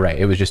 yeah, you're right.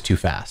 It was just too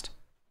fast.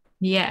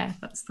 Yeah,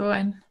 that's the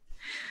one.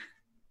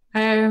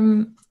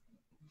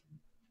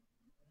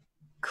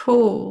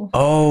 Cool.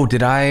 Oh,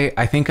 did I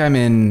think I'm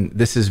in,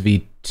 this is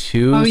V2,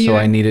 Oh, so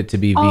I need it to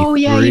be V3. Oh,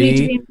 yeah, you need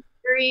to be in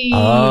 3.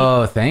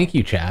 Oh, thank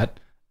you, chat.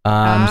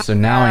 So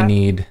now I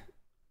need,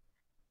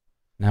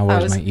 now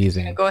where's my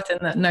easing? I got in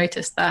that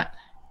noticed that.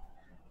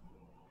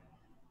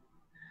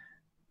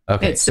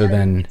 Okay, so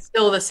then it's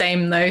still the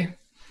same though.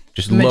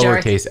 Just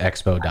lowercase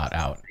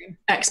expo.out.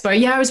 Expo.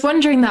 Yeah, I was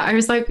wondering that. I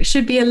was like, it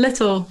should be a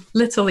little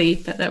e,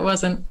 but that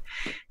wasn't.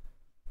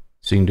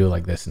 So you can do it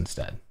like this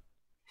instead.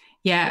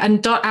 Yeah,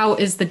 and .out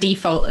is the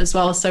default as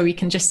well, so we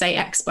can just say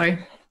expo.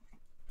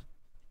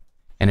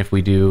 And if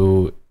we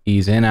do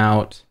ease in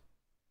out,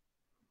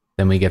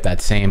 then we get that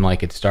same,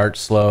 like it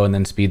starts slow and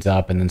then speeds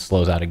up and then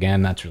slows out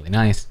again. That's really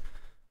nice.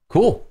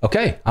 Cool.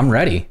 Okay, I'm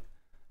ready.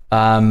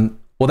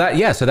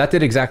 Well, so that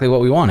did exactly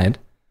what we wanted.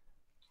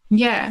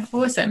 Yeah,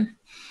 awesome.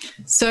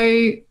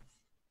 So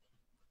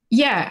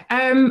yeah,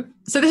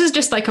 so this is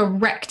just like a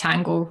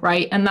rectangle,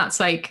 right? And that's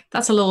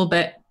a little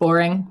bit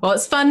boring. Well,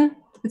 it's fun,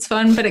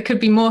 but it could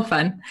be more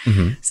fun.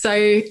 Mm-hmm.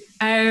 So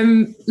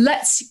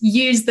let's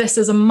use this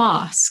as a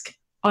mask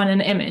on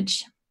an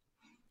image.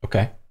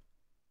 Okay.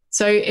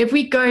 So if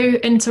we go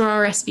into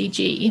our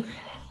SVG,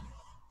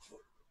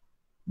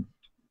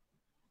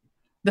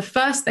 the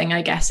first thing,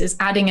 I guess, is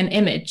adding an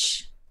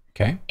image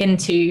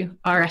into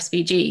our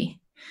SVG.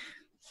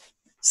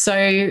 So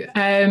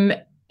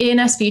in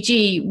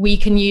SVG, we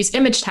can use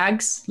image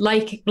tags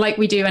like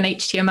we do in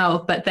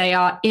HTML, but they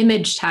are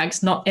image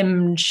tags, not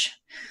image.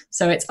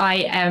 So it's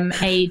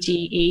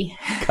IMAGE.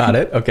 Got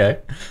it. Okay.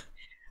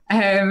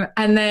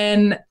 And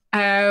then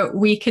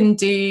we can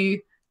do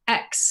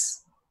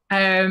X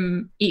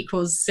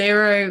equals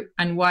 0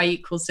 and Y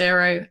equals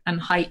 0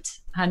 and height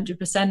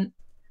 100%,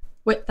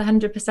 width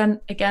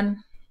 100%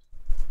 again.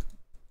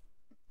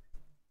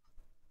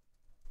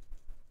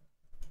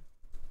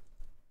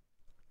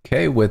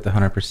 Okay, width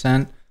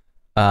 100%.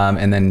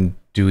 And then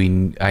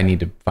I need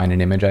to find an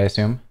image, I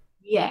assume?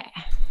 Yeah.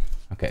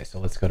 Okay, so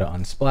let's go to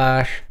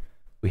Unsplash.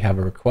 We have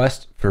a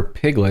request for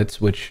piglets,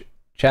 which,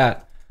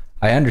 chat,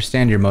 I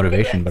understand your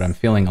motivation, but I'm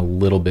feeling a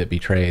little bit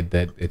betrayed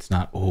that it's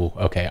not. Oh,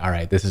 okay. All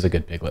right. This is a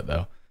good piglet,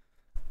 though.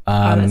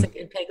 That's a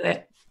good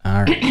piglet.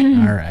 All right.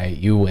 All right.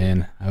 You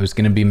win. I was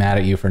going to be mad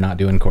at you for not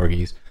doing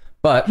corgis,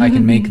 but I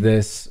can make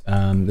this.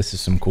 This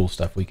is some cool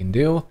stuff we can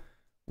do.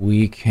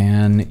 We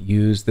can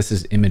use, this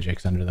is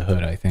ImageX under the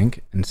hood, I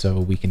think. And so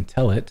we can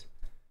tell it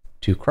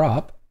to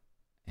crop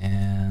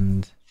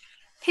and.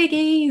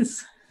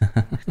 Piggies.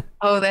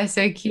 Oh, they're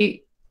so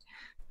cute.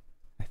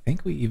 I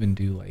think we even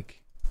do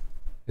like,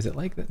 is it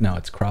like that? No,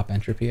 it's crop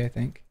entropy, I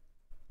think.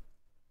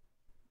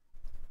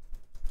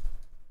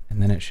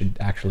 And then it should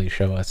actually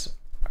show us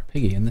our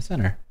piggy in the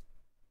center.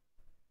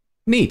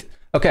 Neat.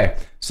 Okay,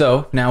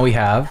 so now we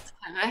have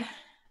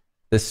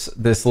this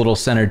little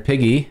centered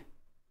piggy.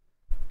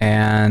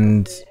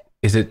 And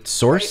is it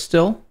source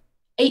still?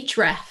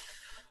 href.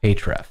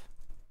 href.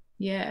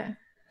 Yeah.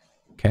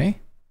 Okay.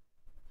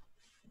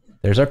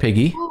 There's our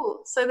piggy. Cool.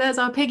 So there's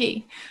our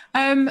piggy.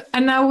 And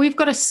now we've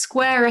got a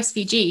square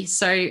SVG.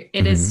 So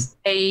it is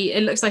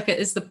it looks like it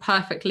is the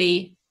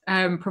perfectly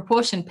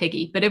proportioned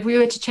piggy. But if we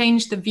were to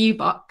change the view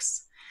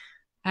box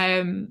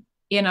in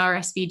our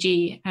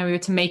SVG and we were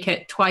to make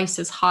it twice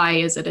as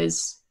high as it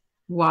is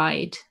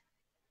wide.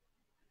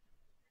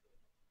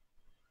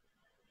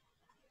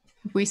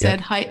 We said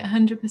height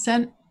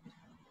 100%.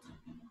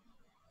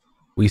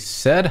 We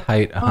said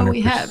height 100%. Oh,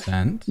 we have.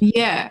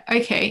 Yeah.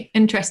 Okay.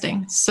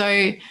 Interesting.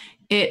 So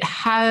it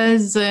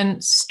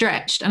hasn't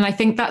stretched. And I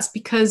think that's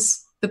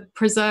because the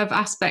preserve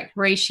aspect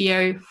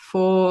ratio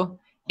for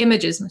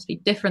images must be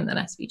different than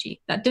SVG.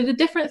 That did a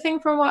different thing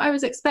from what I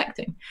was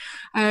expecting.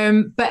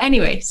 But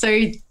anyway,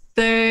 so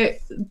the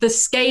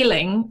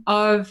scaling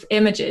of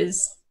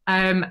images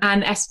and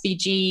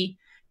SVG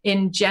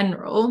in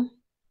general,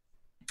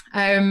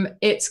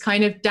 it's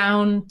kind of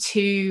down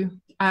to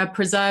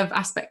preserve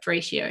aspect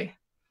ratio.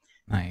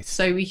 Nice.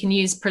 So we can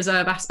use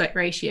preserve aspect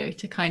ratio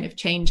to kind of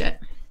change it.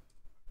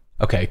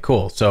 Okay,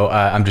 cool. So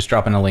I'm just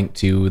dropping a link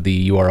to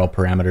the URL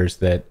parameters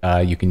that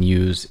you can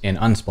use in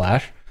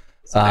Unsplash.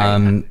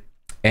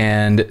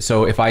 And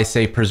so if I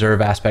say preserve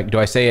aspect, do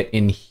I say it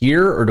in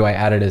here or do I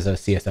add it as a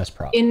CSS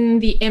prop? In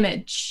the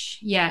image,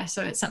 yeah.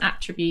 So it's an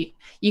attribute.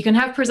 You can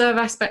have preserve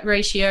aspect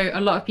ratio. A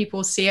lot of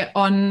people see it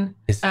on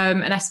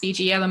an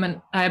SVG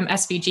element,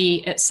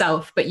 SVG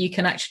itself, but you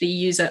can actually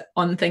use it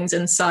on things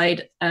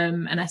inside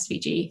an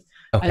SVG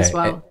as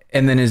well.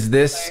 And then is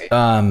this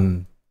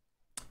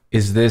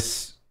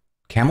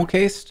camel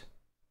cased?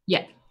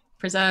 Yeah.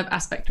 Preserve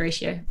aspect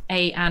ratio.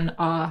 A and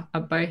R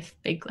are both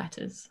big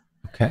letters.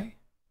 Okay.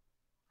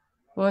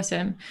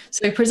 Awesome.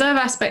 So preserve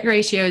aspect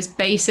ratio is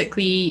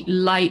basically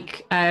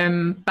like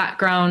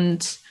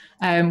background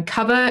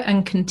cover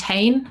and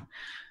contain,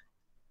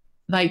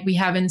 like we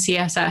have in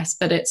CSS,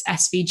 but it's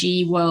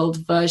SVG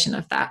world version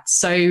of that.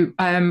 So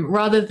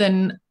rather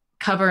than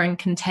cover and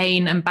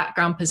contain and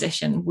background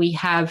position, we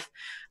have,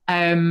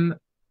 well,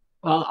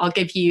 I'll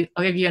give you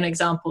an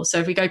example. So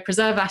if we go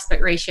preserve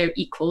aspect ratio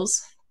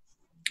equals.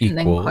 And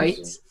then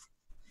quotes,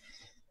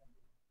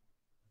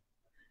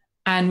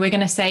 and we're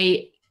going to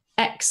say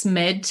X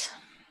mid,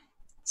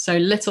 so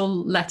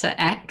little letter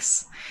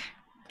X,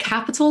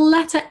 capital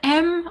letter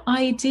M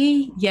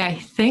ID. Yeah, I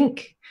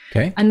think.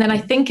 Okay. And then I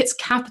think it's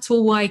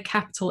capital Y,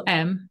 capital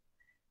M.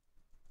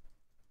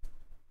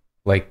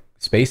 Like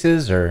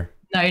spaces or?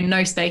 No,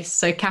 no space.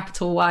 So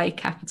capital Y,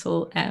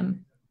 capital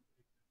M.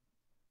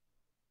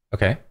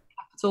 Okay.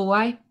 Capital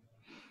Y.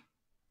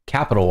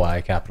 Capital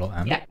Y, capital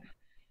M. Yeah.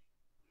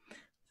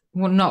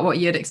 Well, not what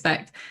you'd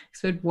expect.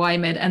 So Y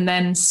mid, and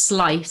then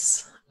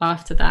slice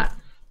after that.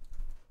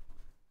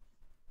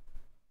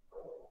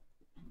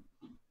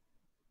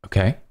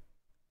 Okay.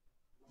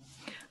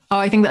 Oh,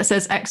 I think that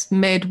says X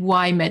mid,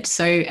 Y mid.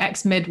 So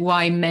X mid,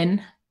 Y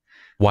min.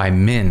 Y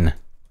min.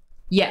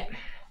 Yeah.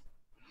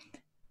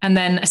 And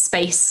then a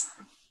space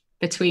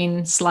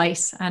between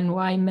slice and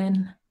Y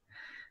min.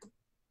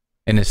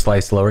 And is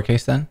slice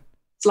lowercase then?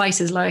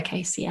 Slice is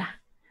lowercase, yeah.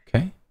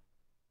 Okay.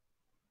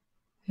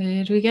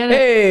 Did we get it?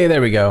 Hey,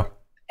 there we go.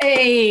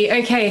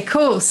 Hey, okay,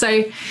 cool.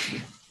 So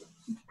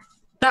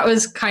that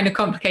was kind of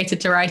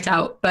complicated to write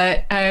out,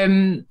 but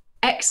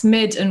X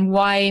mid and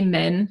Y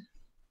min.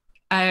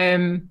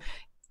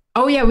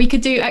 Oh yeah, we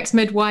could do X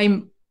mid,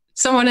 Y.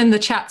 Someone in the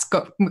chat's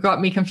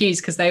got me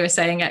confused because they were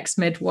saying X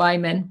mid, Y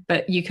min,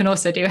 but you can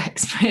also do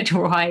X mid,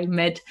 Y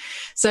mid.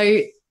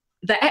 So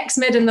the X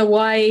mid and the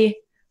Y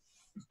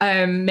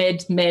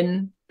mid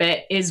min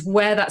bit is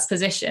where that's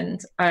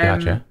positioned.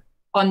 Gotcha.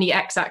 On the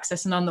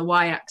x-axis and on the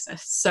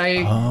y-axis. So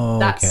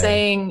that's okay.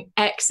 saying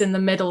x in the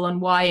middle and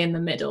y in the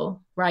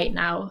middle right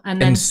now.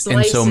 And then and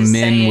so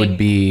min would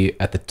be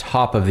at the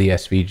top of the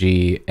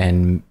SVG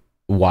and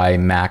y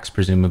max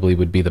presumably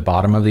would be the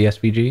bottom of the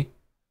SVG?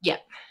 Yeah.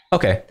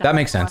 Okay, that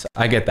makes sense.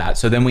 I get that.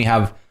 So then we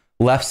have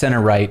left,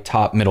 center, right,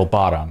 top, middle,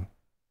 bottom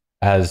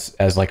as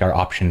like our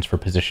options for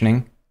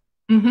positioning.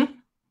 Mm-hmm.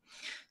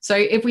 So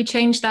if we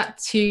change that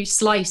to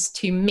slice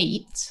to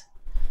meet,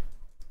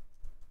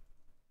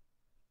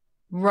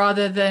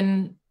 rather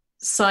than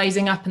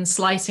sizing up and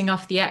slicing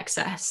off the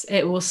excess,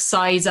 it will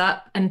size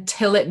up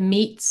until it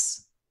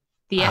meets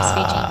the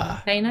SVG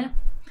container.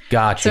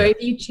 Gotcha. So if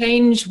you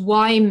change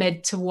Y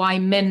mid to Y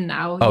min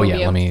now, you'll be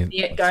able to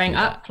see it going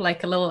up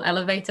like a little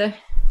elevator.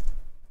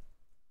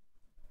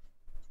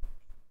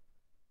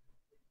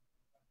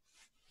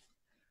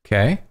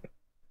 Okay.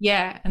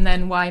 Yeah, and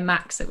then Y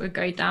max, it would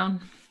go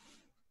down.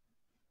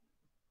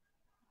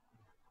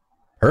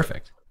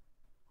 Perfect.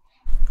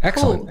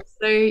 Excellent. Cool.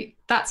 So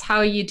that's how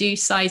you do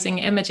sizing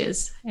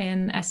images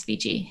in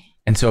SVG.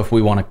 And so if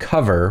we want to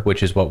cover,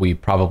 which is what we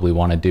probably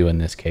want to do in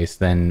this case,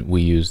 then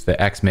we use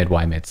the X mid,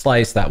 Y mid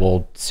slice that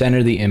will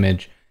center the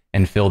image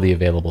and fill the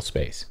available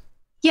space.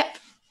 Yep.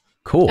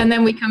 Cool. And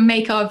then we can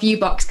make our view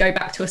box go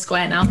back to a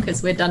square now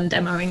because we're done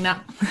demoing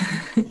that.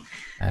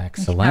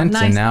 Excellent.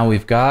 Nice. And now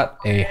we've got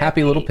a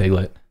happy little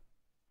piglet.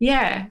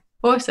 Yeah,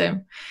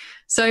 awesome.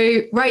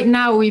 So right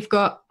now we've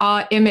got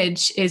our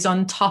image is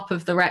on top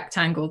of the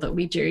rectangle that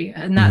we drew.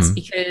 And that's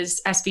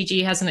because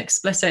SVG has an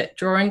explicit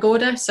drawing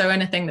order. So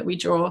anything that we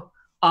draw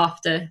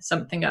after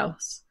something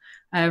else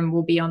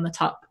will be on the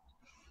top.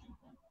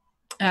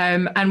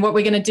 And what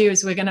we're going to do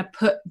is we're going to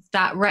put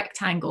that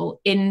rectangle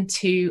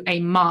into a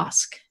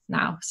mask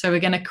now. So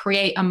we're going to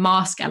create a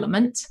mask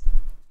element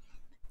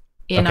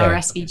in our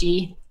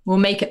SVG. We'll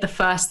make it the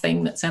first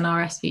thing that's in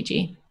our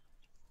SVG.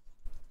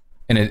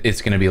 And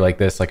it's going to be like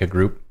this, like a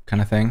group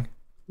kind of thing?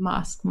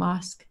 Mask.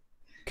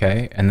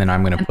 Okay, and then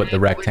I'm going to put the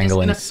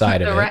rectangle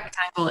inside of it. The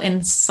rectangle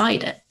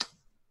inside it.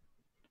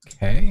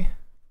 Okay.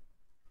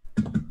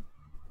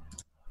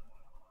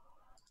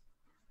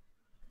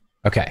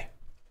 Okay.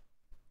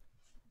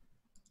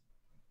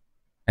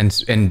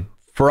 And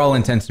for all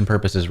intents and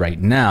purposes right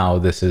now,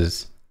 this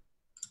is...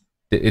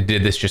 Did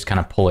this just kind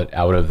of pull it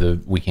out of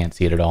the... We can't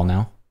see it at all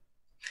now?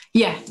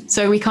 Yeah,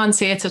 so we can't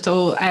see it at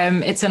all.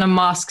 It's in a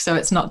mask, so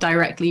it's not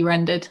directly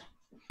rendered.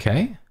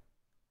 Okay,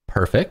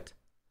 perfect.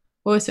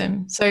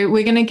 Awesome. So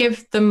we're going to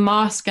give the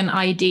mask an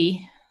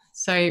ID.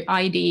 So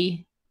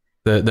ID.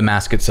 The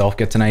mask itself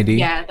gets an ID?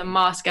 Yeah, the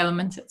mask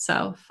element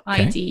itself.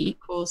 Okay. ID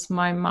equals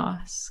my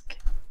mask,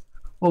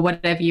 or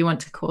whatever you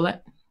want to call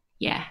it.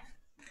 Yeah,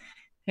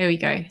 there we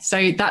go.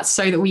 So that's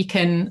so that we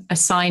can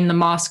assign the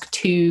mask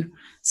to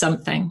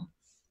something.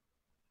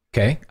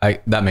 Okay,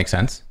 that makes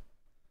sense.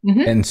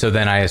 And so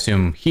then I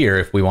assume here,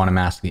 if we want to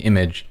mask the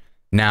image,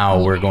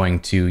 now we're going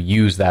to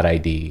use that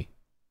ID.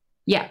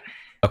 Yeah.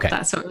 Okay.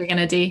 That's what we're going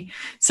to do.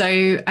 So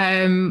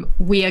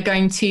we are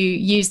going to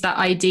use that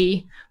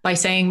ID by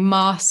saying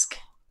mask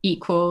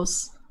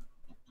equals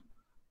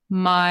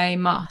my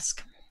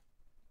mask.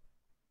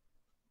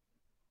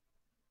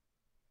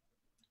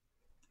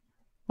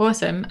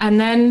 Awesome. And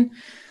then,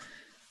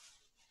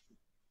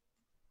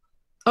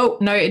 oh,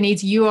 no, it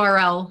needs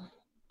URL.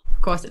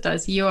 Of course it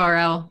does.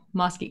 URL,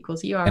 mask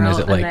equals URL,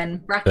 and, like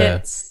then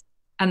brackets,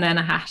 and then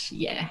a hash.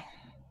 Yeah.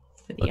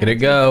 Look at it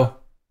go.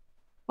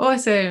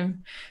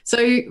 Awesome.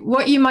 So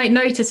what you might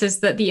notice is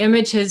that the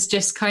image has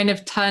just kind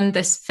of turned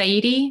this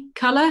fadey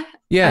color.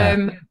 Yeah.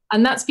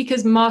 And that's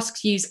because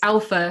masks use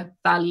alpha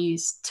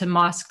values to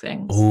mask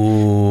things.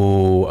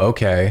 Ooh,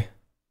 okay.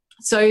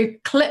 So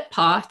clip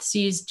paths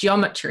use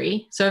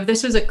geometry. So if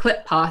this was a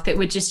clip path, it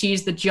would just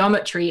use the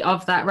geometry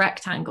of that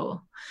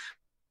rectangle.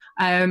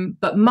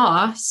 But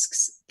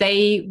masks,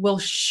 they will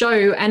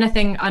show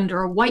anything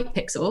under a white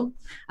pixel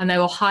and they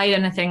will hide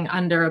anything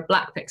under a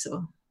black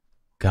pixel.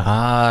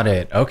 Got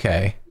it.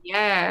 Okay.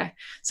 Yeah.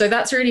 So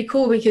that's really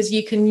cool because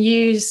you can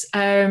use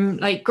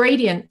like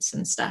gradients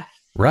and stuff.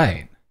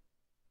 Right.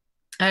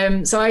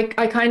 So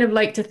I kind of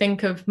like to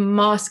think of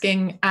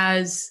masking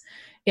as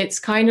it's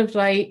kind of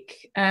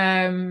like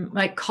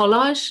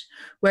collage,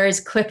 whereas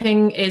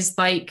clipping is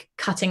like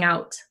cutting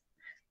out.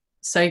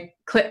 So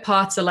clip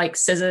paths are like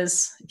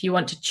scissors if you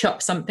want to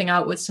chop something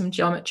out with some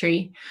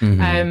geometry.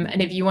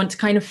 And if you want to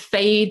kind of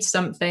fade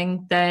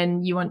something,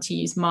 then you want to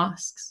use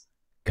masks.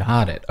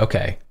 Got it.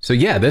 Okay. So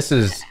yeah,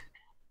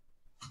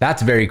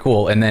 that's very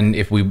cool. And then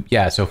if we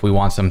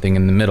want something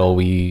in the middle,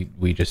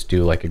 we just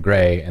do like a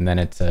gray, and then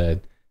it's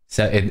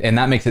and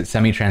that makes it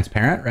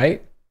semi-transparent,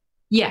 right?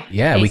 Yeah.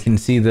 Yeah, basically. We can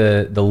see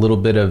the little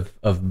bit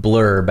of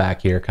blur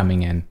back here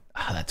coming in.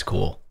 Oh, that's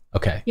cool.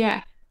 Okay.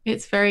 Yeah,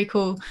 it's very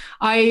cool.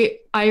 I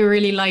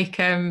really like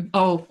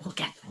we'll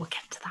get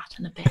to that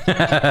in a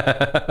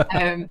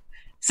bit.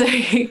 So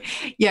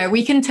yeah,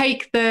 we can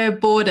take the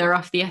border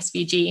off the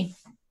SVG.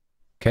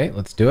 Okay,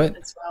 let's do it.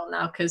 As well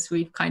now, because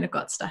we've kind of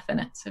got stuff in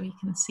it, so we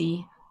can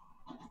see.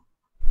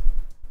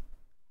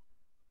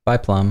 Bye,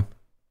 Plum.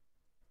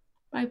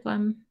 Bye,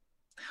 Plum.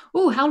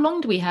 Oh, how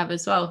long do we have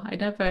as well?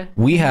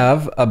 We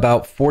have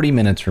about 40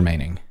 minutes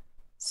remaining.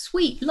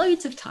 Sweet,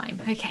 loads of time.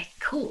 Okay,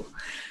 cool.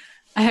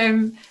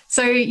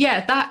 So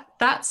yeah,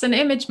 that's an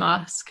image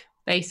mask,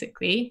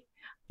 basically.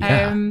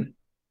 Yeah.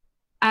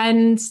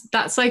 And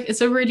that's like,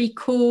 it's a really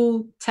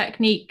cool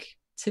technique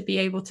to be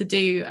able to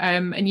do.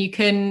 And you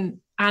can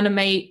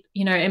animate,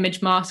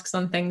 image masks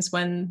on things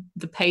when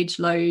the page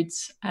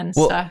loads and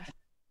stuff.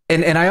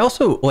 And I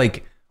also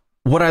like,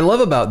 what I love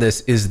about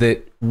this is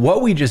that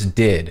what we just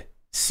did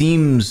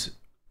seems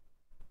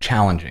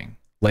challenging.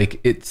 Like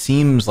it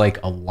seems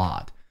like a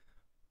lot,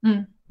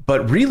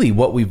 but really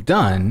what we've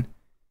done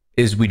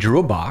is we drew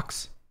a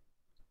box,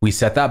 we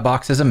set that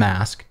box as a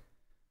mask,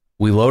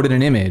 we loaded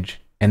an image,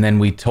 and then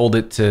we told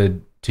it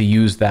to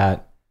use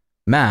that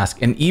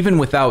mask. And even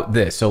without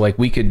this, so like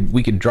we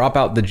could drop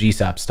out the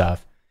GSAP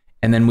stuff,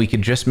 and then we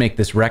could just make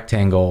this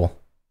rectangle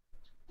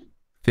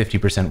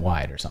 50%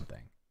 wide or something.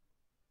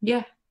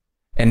 Yeah.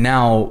 And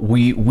now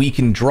we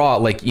can draw,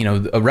 like,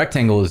 a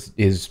rectangle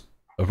is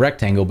a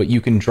rectangle, but you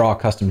can draw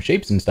custom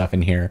shapes and stuff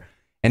in here.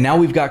 And now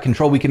we've got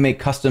control. We can make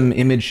custom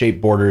image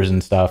shape borders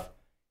and stuff,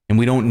 and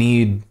we don't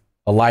need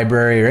a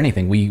library or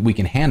anything. We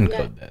can hand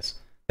code this.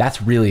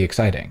 That's really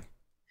exciting.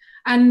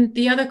 And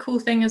the other cool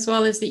thing as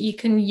well is that you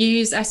can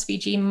use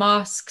SVG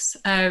masks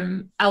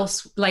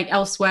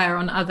elsewhere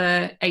on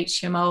other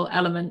HTML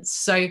elements.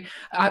 So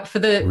for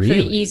the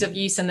ease of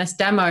use in this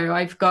demo,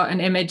 I've got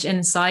an image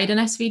inside an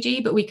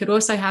SVG, but we could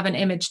also have an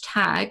image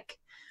tag,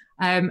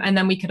 and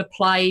then we could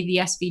apply the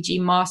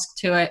SVG mask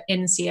to it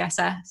in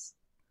CSS.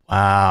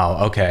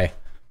 Wow. Okay.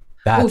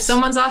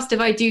 Someone's asked if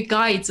I do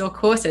guides or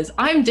courses.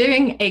 I'm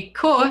doing a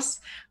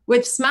course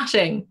with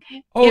smashing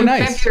in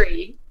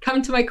February.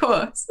 Come to my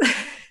course.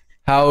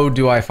 How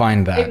do I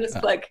find that? Shameless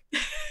plug.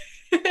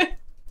 I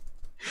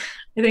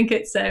think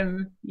it's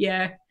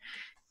SVG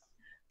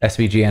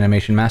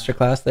Animation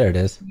Masterclass. There it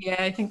is. Yeah,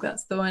 I think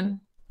that's the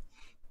one.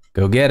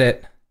 Go get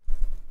it.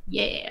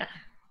 Yeah.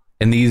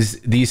 And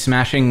these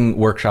smashing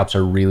workshops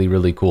are really,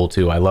 really cool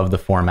too. I love the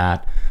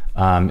format.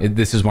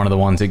 This is one of the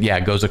ones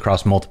that goes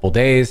across multiple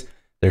days.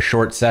 They're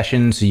short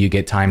sessions, so you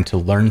get time to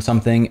learn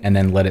something and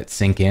then let it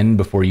sink in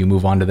before you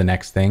move on to the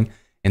next thing.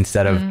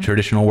 Instead of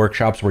traditional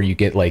workshops where you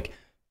get like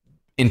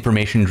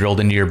information drilled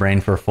into your brain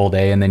for a full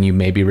day and then you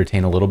maybe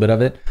retain a little bit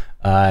of it.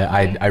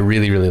 I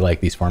really, really like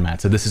these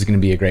formats. So this is going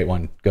to be a great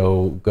one.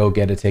 Go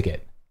get a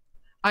ticket.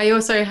 I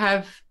also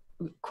have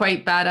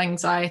quite bad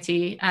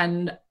anxiety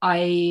and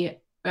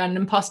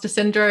imposter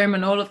syndrome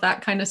and all of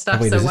that kind of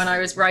stuff. So when I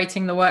was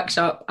writing the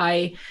workshop,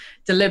 I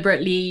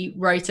deliberately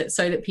wrote it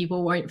so that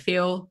people won't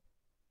feel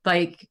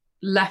like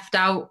left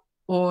out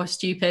or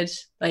stupid.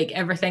 Like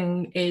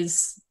everything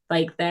is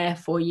like there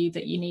for you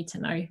that you need to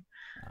know.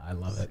 I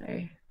love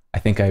it. I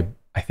think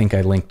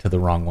I linked to the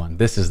wrong one.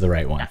 This is the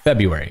right one.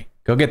 February.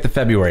 Go get the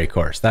February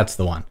course. That's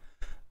the one.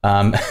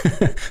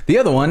 The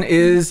other one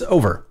is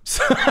over.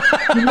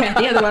 Yeah,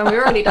 the other one, we've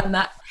already done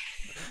that.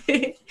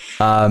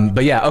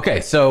 But yeah,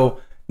 okay. So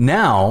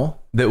now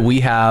that we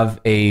have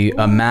a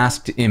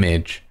masked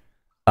image,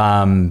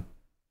 what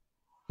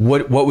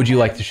would you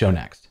like to show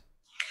next?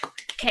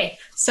 Okay,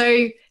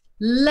 so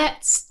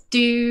let's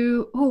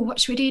do, what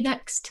should we do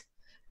next?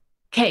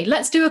 Okay,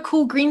 let's do a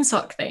cool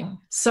Greensock thing.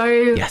 So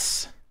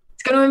yes,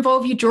 it's going to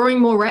involve you drawing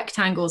more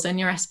rectangles in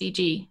your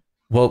SVG.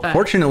 Well,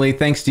 fortunately,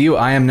 thanks to you,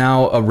 I am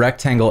now a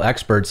rectangle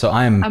expert, so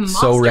I am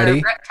so ready.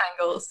 Of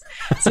rectangles.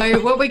 So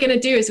what we're going to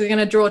do is we're going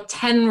to draw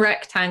 10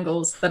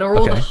 rectangles that are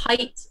all the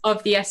height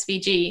of the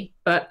SVG,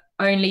 but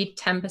only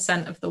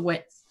 10% of the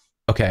width.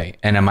 Okay,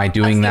 and am I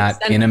doing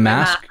that in a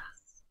mask?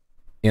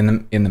 In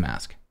the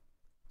mask?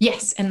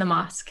 Yes, in the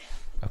mask.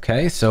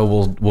 Okay, so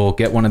we'll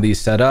get one of these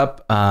set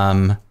up.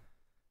 Do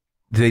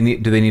they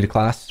need a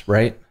class,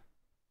 right?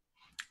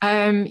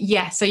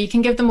 Yeah, so you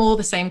can give them all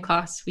the same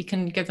class. We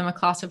can give them a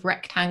class of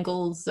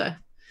rectangles.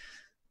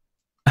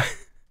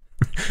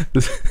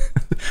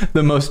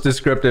 The most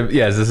descriptive.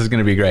 Yes, this is going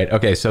to be great.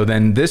 Okay, so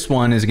then this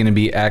one is going to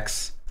be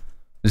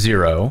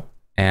x0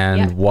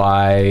 and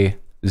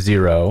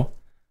y0,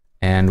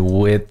 and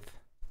width,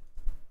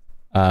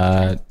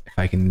 if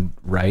I can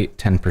write,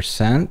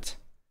 10%,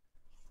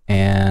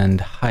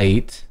 and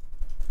height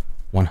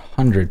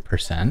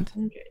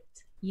 100%.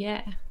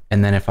 Yeah.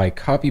 And then if I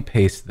copy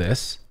paste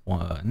this,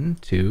 1,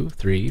 2,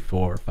 3,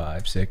 4,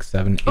 5, 6,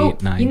 7,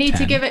 8, 9, you need 10.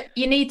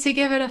 you need to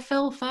give it a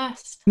fill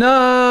first.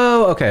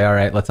 No. Okay. All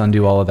right. Let's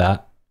undo all of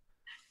that.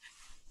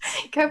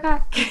 Go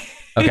back.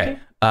 Okay.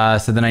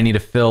 So then I need a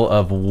fill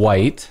of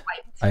white,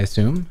 I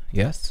assume.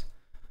 Yes.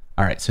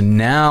 All right. So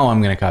now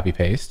I'm going to copy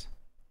paste.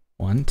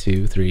 1,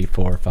 2, 3,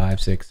 4, 5,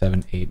 6,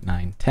 7, 8,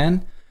 9,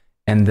 10.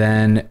 And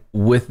then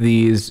with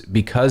these,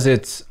 because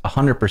it's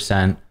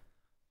 100%,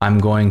 I'm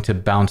going to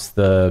bounce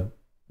the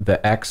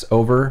X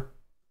over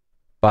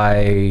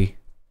by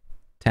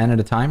 10 at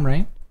a time,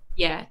 right?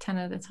 Yeah, 10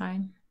 at a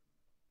time.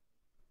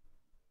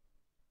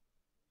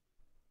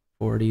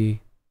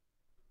 40,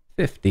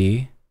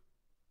 50,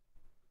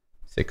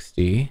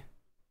 60,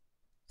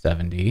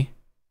 70,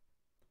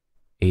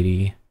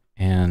 80,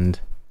 and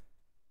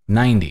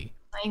 90.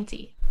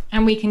 90.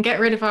 And we can get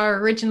rid of our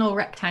original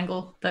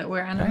rectangle that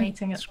we're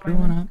animating at the moment. Screw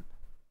one up.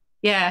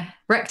 Yeah,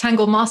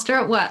 rectangle master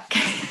at work.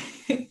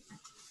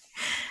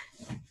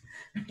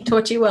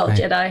 Taught you well,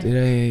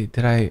 Jedi.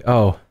 Did I?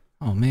 Oh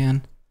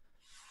man,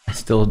 I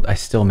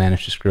still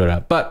managed to screw it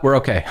up, but we're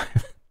okay.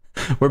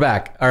 We're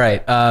back. All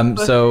right.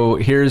 So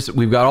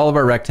we've got all of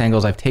our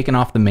rectangles. I've taken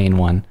off the main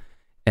one,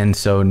 and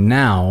so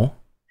now,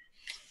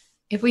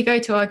 if we go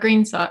to our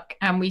Greensock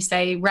and we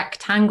say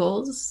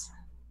rectangles,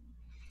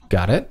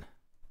 got it.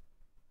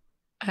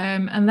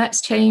 And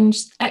let's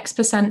change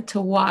X%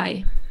 to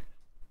Y.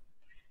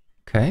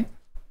 Okay.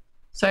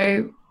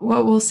 So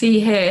what we'll see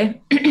here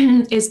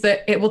is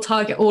that it will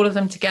target all of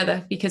them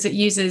together because it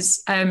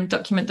uses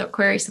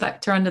document.query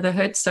selector under the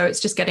hood. So it's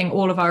just getting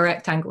all of our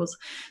rectangles.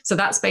 So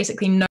that's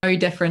basically no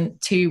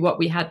different to what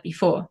we had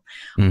before.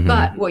 Mm-hmm.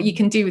 But what you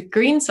can do with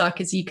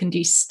Greensock is you can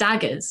do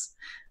staggers,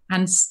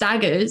 and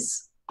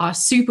staggers are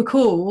super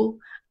cool.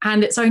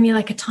 And it's only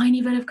like a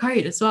tiny bit of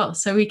code as well.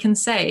 So we can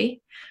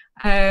say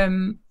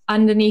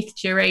underneath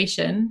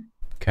duration.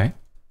 Okay.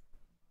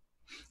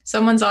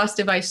 Someone's asked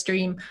if I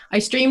stream. I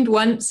streamed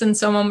once and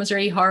someone was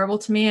really horrible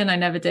to me and I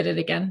never did it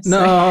again. So.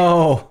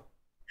 No.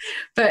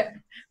 But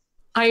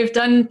I've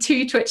done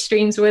 2 Twitch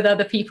streams with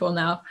other people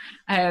now,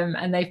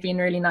 and they've been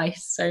really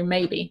nice. So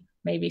maybe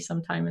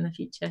sometime in the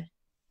future.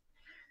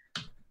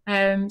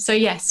 So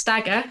yeah,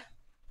 stagger.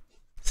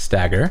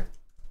 Stagger.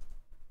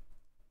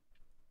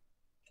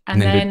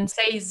 And then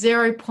say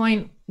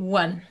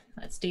 0.1.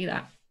 Let's do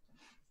that.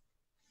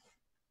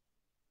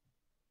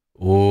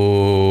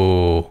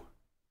 Ooh.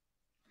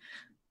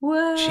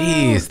 Whoa.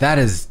 Jeez,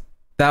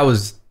 that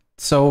was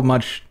so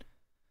much.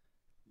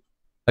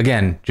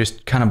 Again,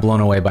 just kind of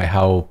blown away by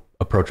how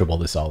approachable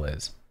this all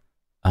is.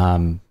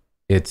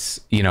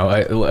 It's,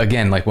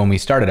 again, like when we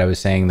started, I was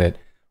saying that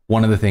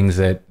one of the things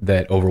that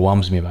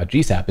overwhelms me about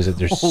GSAP is that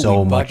there's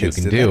so much you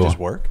can do. That just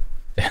work?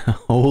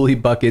 Holy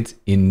buckets,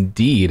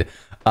 indeed.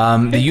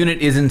 The unit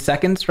is in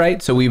seconds,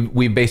 right? So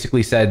we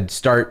basically said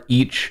start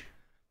each,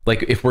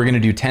 like if we're going to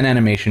do 10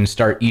 animations,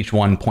 start each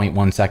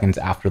 1.1 seconds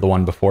after the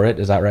one before it.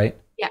 Is that right?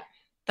 Yeah,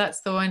 that's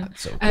the one.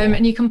 That's so cool.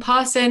 And you can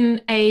pass in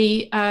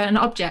an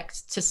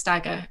object to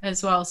stagger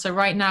as well. So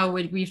right now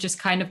we've just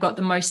kind of got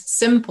the most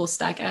simple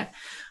stagger.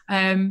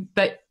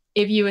 But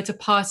if you were to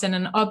pass in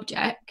an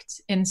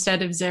object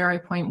instead of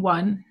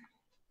 0.1.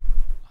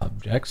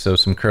 Object, so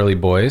some curly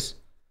boys.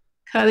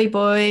 Curly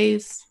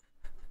boys.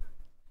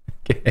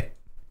 Okay.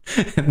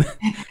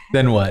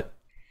 Then what?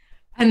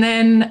 And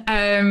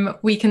then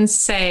we can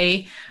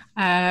say,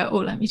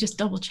 let me just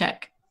double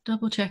checking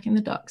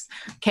the docs.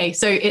 Okay,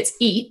 so it's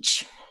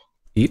each.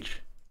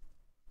 Each.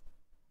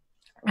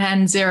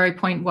 And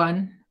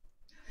 0.1.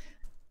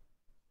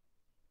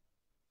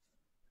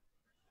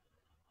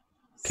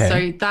 Okay.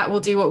 So that will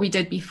do what we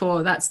did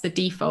before. That's the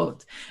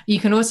default. You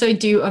can also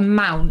do a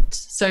mount.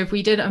 So if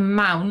we did a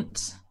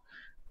mount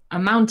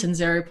and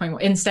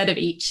 0.1 instead of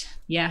each,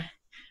 yeah.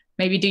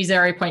 Maybe do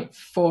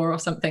 0.4 or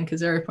something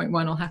because 0.1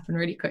 will happen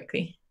really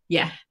quickly.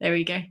 Yeah, there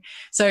we go.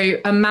 So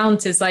a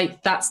mount is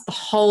like, that's the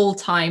whole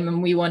time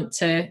and we want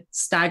to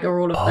stagger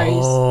all of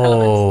those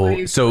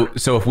elements.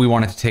 So if we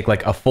wanted to take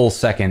like a full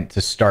second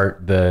to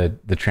start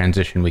the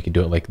transition, we could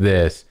do it like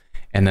this.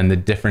 And then the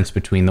difference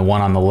between the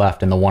one on the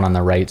left and the one on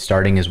the right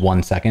starting is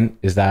 1 second.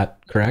 Is that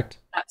correct?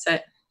 That's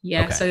it.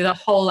 Yeah. Okay. So the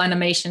whole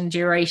animation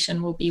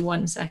duration will be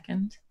 1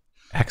 second.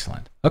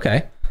 Excellent.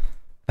 Okay.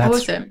 That's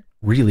awesome.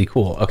 Really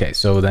cool. Okay.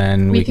 So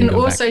then we can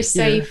go also back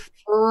say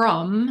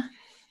from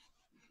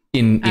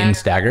in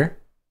stagger.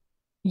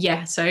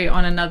 Yeah. So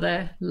on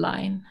another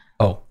line.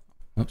 Oh,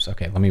 oops.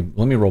 Okay. Let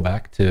me roll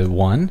back to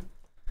 1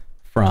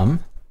 from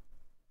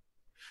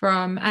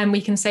from, and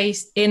we can say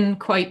in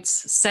quotes,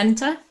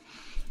 center.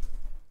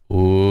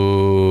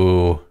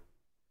 Ooh.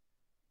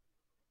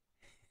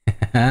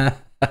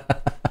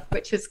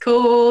 Which is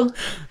cool.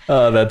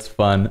 Oh, that's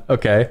fun.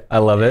 Okay, I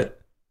love it.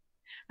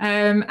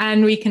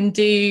 And we can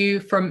do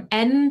from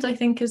end, I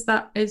think is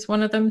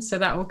one of them. So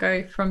that will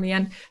go from the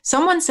end.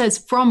 Someone says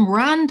from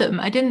random.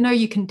 I didn't know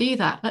you can do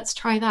that. Let's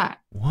try that.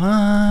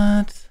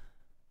 What?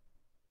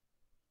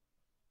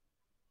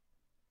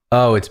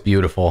 Oh, it's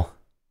beautiful.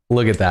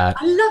 Look at that.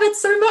 I love it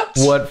so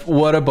much.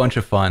 What a bunch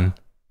of fun.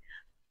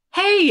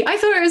 Hey, I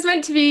thought it was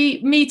meant to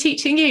be me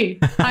teaching you.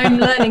 I'm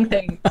learning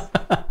things.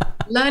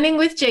 Learning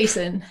with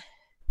Jason.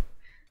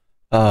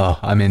 Oh,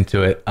 I'm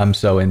into it. I'm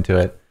so into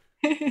it.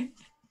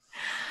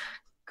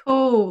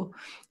 Cool.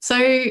 So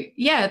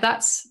yeah,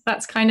 that's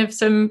kind of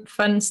some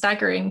fun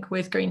staggering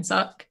with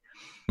Greensock.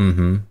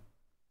 Mm-hmm.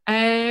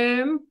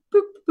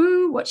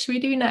 What should we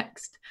do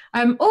next?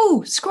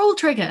 Oh, scroll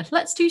trigger.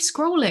 Let's do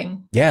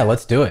scrolling. Yeah,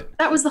 let's do it.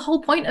 That was the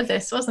whole point of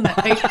this, wasn't it?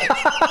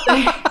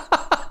 Okay.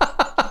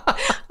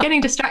 Getting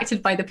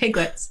distracted by the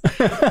piglets.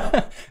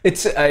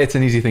 It's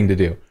an easy thing to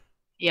do.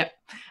 Yep.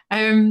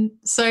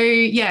 So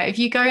yeah, if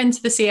you go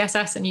into the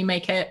CSS and you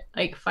make it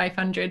like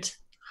 500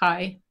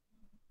 high.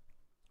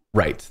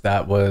 Right.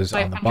 That was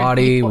on the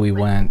body. We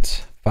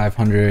went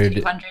 500.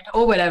 200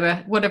 or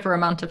whatever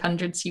amount of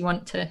hundreds you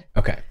want to.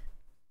 Okay.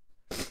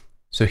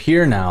 So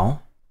here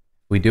now,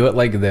 we do it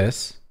like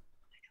this,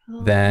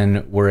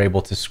 then we're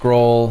able to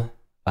scroll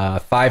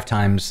 5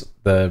 times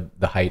the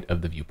height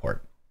of the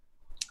viewport.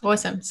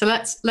 Awesome. So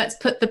let's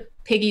put the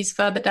piggies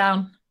further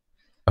down.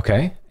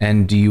 Okay.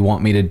 And do you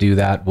want me to do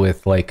that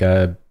with like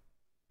a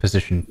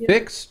position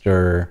fixed,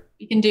 or?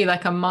 You can do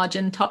like a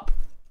margin top.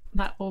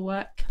 That will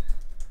work.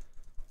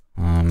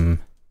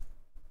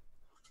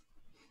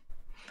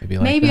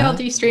 Maybe I'll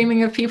do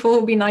streaming of people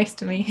who'll be nice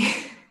to me.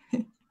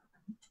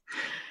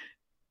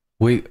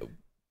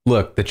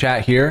 Look, the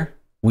chat here,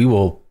 we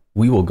will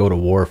go to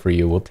war for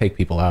you. We'll take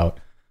people out.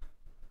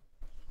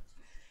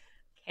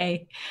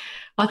 Okay.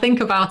 I'll think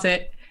about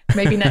it.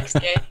 Maybe next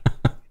year.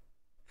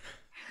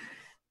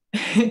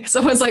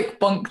 Someone's like,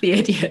 bonk the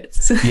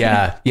idiots.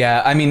 Yeah.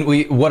 I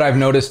mean, what I've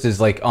noticed is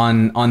like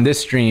on this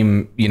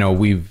stream, you know,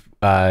 we've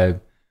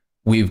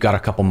got a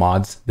couple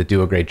mods that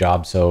do a great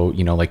job. So,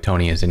 you know, like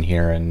Tony is in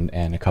here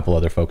and a couple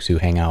other folks who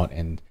hang out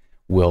and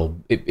will,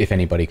 if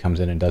anybody comes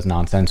in and does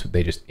nonsense,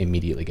 they just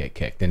immediately get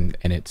kicked, and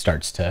it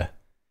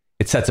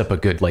sets up a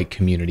good like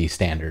community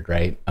standard,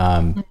 right?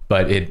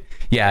 But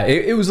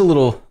it was a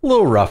little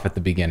rough at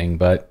the beginning,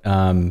 but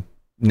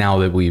now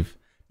that we've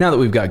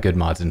got good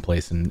mods in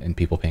place and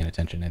people paying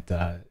attention,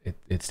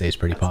 it stays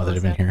pretty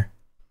positive in here.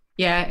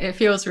 Yeah, it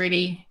feels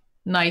really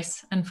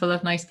nice and full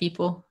of nice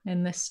people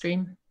in this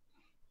stream.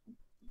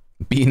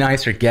 Be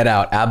nice or get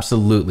out.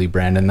 Absolutely,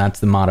 Brandon. That's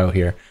the motto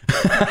here.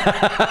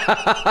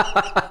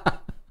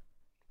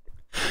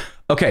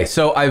 Okay,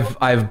 so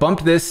I've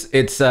bumped this.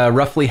 It's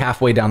roughly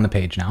halfway down the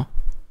page now.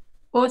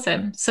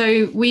 Awesome.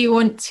 So we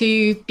want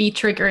to be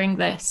triggering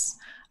this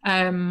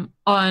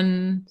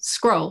on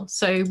scroll.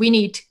 So we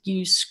need to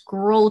use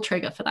scroll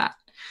trigger for that.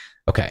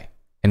 Okay.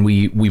 And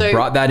we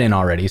brought that in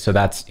already. So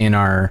that's in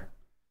our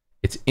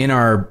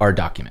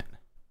document.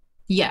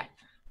 Yeah.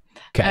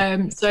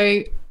 Okay.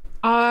 So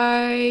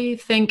I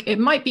think it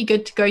might be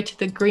good to go to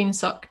the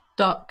Greensock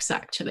docs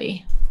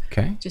actually.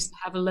 Okay. Just to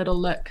have a little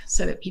look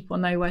so that people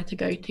know where to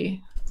go to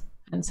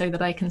and so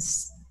that I can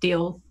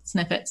steal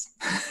snippets.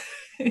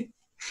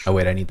 Oh,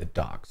 wait, I need the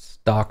docs.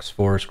 Docs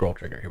for scroll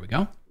trigger. Here we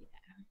go.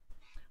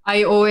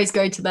 I always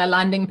go to their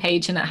landing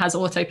page and it has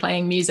auto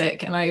playing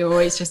music, and I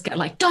always just get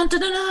like dun dun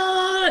dun,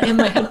 dun in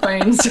my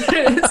headphones.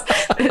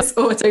 This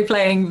auto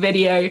playing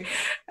video,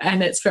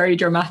 and it's very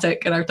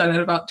dramatic, and I've done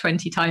it about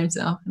 20 times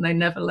now and I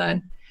never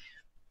learn.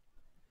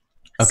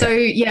 Okay. So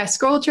yeah,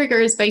 scroll trigger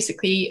is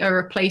basically a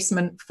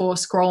replacement for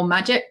scroll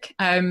magic,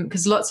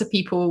 because lots of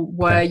people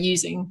were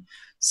using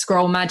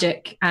scroll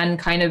magic and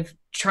kind of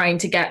trying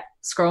to get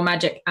scroll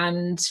magic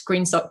and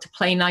Greensock to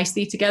play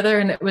nicely together,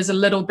 and it was a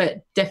little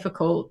bit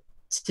difficult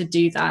to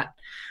do that.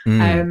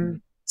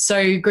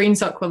 So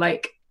Greensock were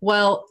like,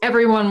 well,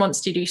 everyone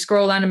wants to do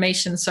scroll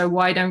animation, so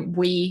why don't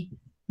we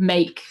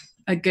make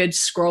a good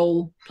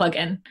scroll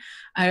plugin?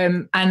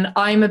 And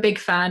I'm a big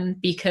fan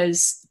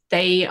because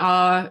they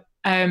are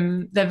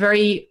they're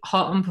very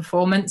hot on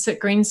performance at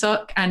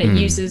Greensock, and it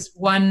uses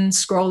one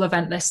scroll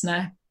event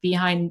listener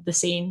behind the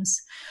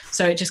scenes.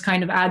 So it just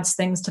kind of adds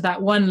things to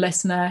that one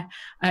listener.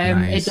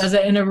 Nice. It does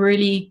it in a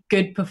really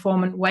good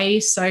performant way.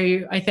 So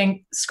I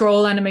think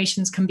scroll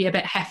animations can be a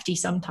bit hefty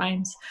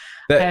sometimes.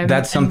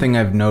 That's something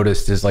I've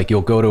noticed is like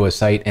you'll go to a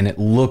site and it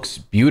looks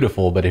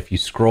beautiful, but if you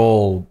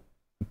scroll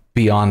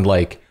beyond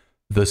like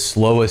the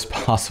slowest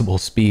possible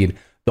speed,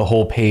 the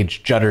whole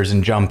page judders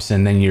and jumps,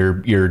 and then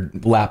your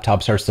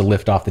laptop starts to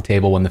lift off the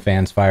table when the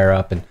fans fire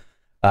up.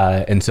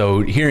 And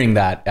so hearing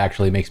that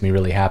actually makes me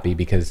really happy,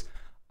 because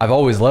I've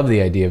always loved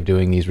the idea of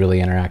doing these really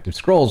interactive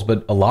scrolls,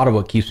 but a lot of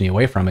what keeps me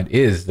away from it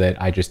is that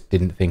I just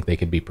didn't think they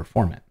could be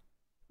performant.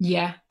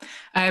 Yeah.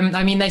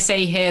 I mean, they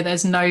say here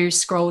there's no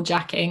scroll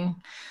jacking.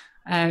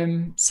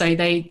 So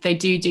they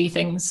do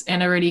things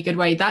in a really good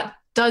way. That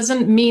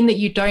doesn't mean that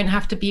you don't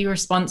have to be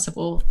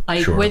responsible.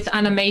 Like Sure. with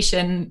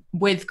animation,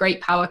 with great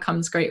power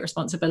comes great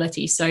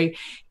responsibility. So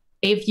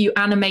if you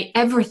animate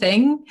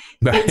everything,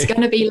 it's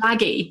going to be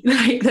laggy.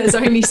 Like there's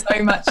only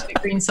so much that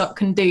Greensock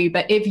can do.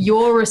 But if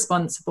you're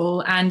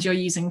responsible and you're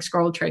using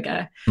scroll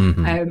trigger,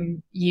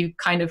 you're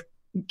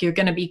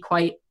going to be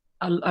quite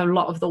a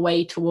lot of the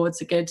way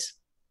towards a good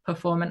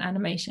performant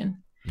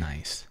animation.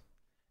 Nice.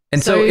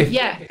 And so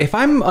if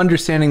I'm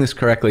understanding this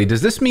correctly,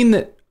 does this mean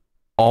that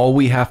all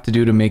we have to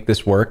do to make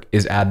this work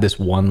is add this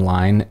one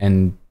line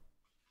and,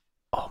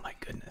 oh my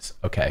goodness.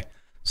 Okay.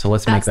 So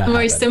let's make that That's the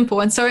most happen. simple.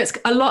 And so it's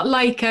a lot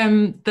like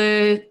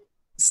the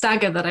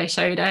stagger that I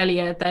showed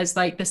earlier. There's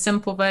like the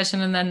simple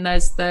version, and then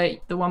there's the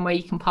one where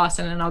you can pass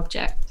in an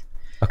object.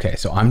 Okay.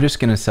 So I'm just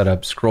going to set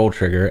up scroll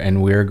trigger,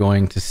 and we're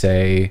going to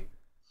say,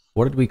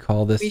 what did we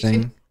call this thing?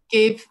 We should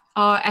give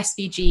our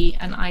SVG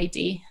an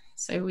ID.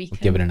 So we can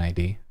give it an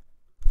ID.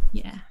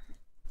 Yeah.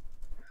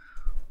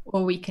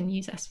 Or we can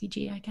use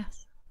SVG, I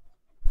guess.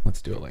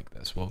 Let's do it like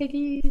this.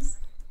 Piggies.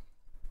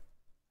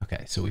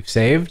 Okay, so we've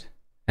saved.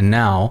 And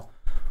now,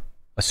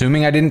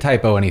 assuming I didn't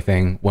typo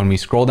anything, when we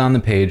scroll down the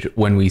page,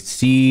 when we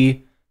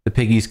see the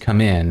piggies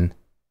come in,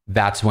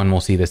 that's when we'll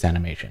see this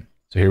animation.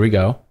 So here we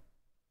go.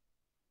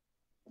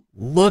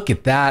 Look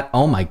at that.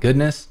 Oh my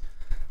goodness.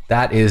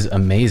 That is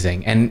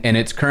amazing. And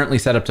it's currently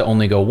set up to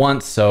only go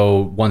once.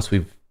 So once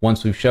we've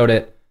showed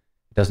it,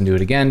 it doesn't do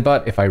it again.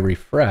 But if I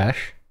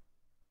refresh,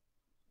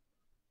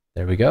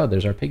 there we go.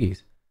 There's our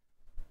piggies.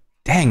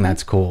 Dang,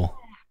 that's cool.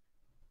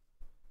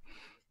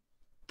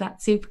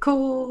 That's super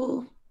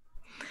cool.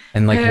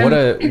 And like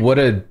what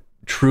a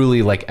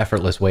truly like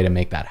effortless way to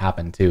make that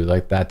happen too.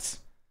 Like that's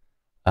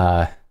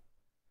not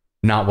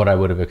what I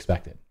would have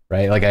expected,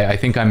 right? Like I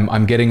think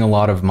I'm getting a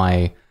lot of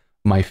my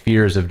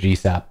fears of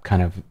GSAP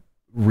kind of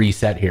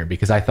reset here,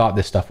 because I thought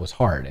this stuff was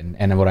hard.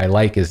 And what I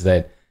like is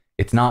that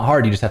it's not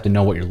hard. You just have to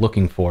know what you're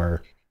looking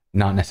for,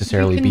 not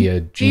necessarily be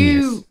a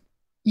genius.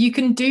 You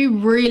can do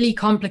really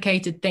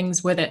complicated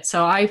things with it.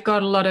 So I've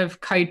got a lot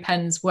of code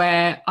pens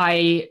where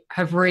I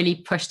have really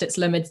pushed its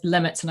limits,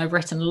 and I've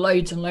written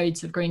loads and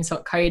loads of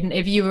Greensock code. And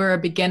if you were a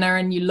beginner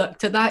and you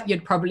looked at that,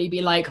 you'd probably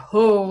be like,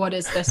 oh, what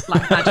is this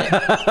black magic?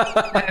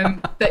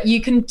 But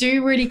you can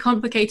do really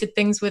complicated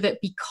things with it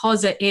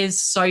because it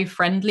is so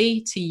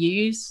friendly to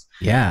use.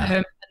 Yeah.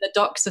 And the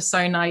docs are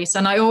so nice.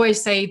 And I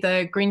always say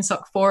the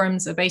Greensock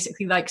forums are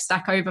basically like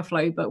Stack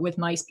Overflow, but with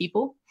nice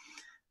people.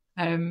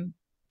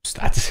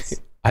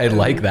 I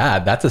like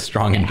that. That's a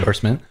strong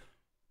endorsement.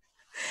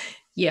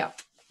 Yeah.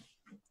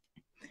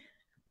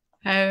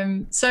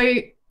 So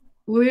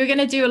we were going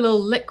to do a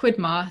little liquid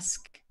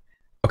mask.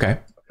 Okay.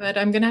 But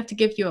I'm going to have to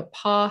give you a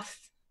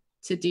path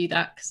to do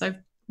that, because I've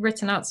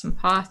written out some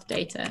path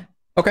data.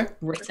 Okay.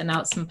 Written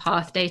out some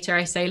path data.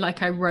 I say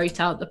like I wrote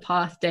out the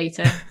path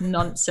data.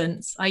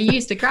 Nonsense. I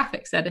used a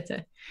graphics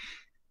editor.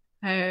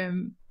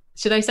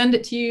 Should I send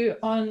it to you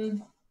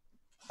on?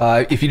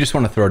 If you just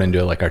want to throw it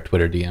into like our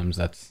Twitter DMs,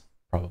 that's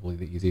probably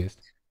the easiest.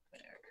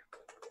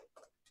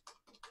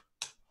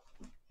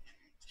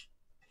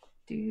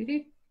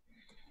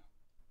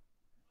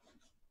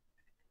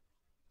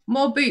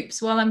 More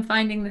boops while I'm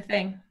finding the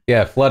thing.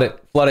 Yeah, flood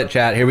it,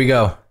 chat. Here we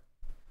go.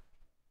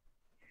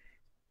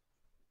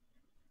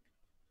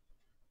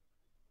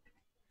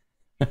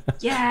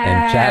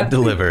 Yeah. And chat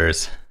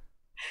delivers.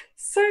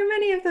 So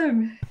many of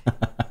them.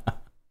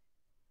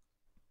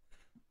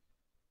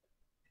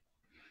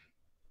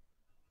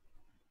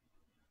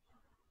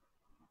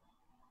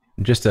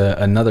 Just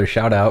another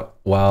shout out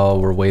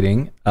while we're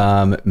waiting.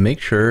 Make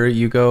sure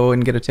you go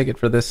and get a ticket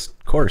for this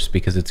course,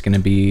 because it's going to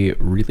be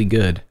really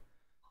good.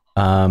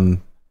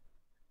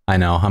 I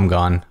know I'm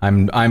gone.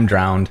 I'm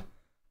drowned.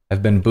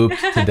 I've been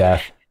booped to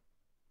death.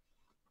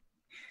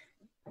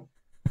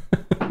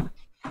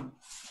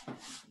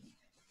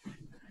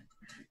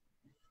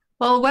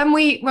 Well, when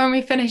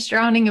we finish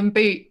drowning in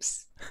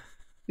boops,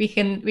 we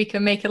can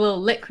make a little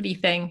liquidy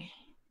thing.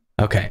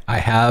 Okay, I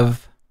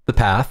have the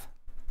path.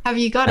 Have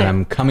you got it? And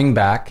I'm coming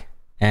back,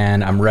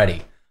 and I'm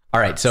ready.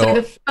 All right, so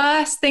the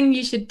first thing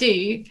you should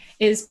do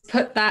is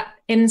put that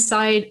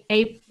inside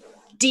a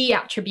D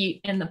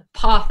attribute in the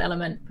path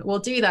element. But we'll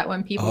do that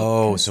when people.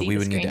 Oh, so we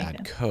would need to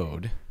add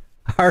code.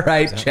 All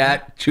right,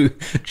 chat,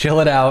 chill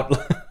it out.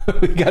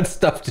 We got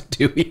stuff to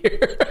do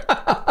here.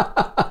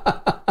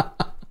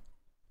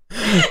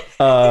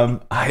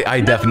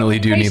 I definitely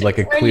do need like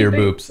a clear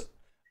boops.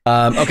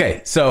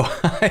 Okay, so.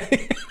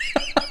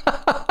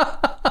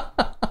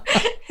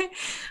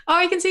 Oh,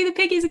 I can see the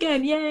piggies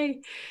again!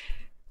 Yay!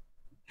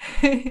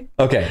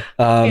 Okay.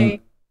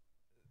 Okay.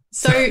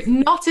 So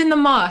not in the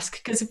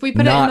mask, because if we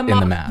put it in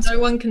the mask, no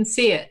one can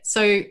see it.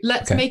 So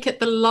let's make it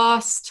the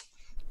last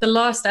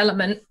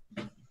element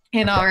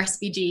in our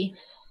SVG.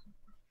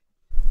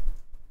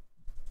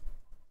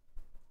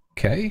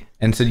 Okay.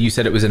 And so you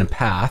said it was in a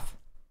path.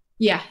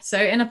 Yeah.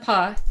 So in a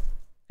path.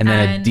 And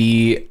then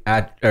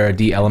a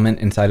D element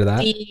inside of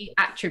that. D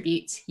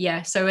attribute.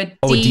 Yeah. So a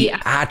D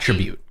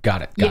attribute.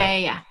 Got it.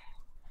 Yeah.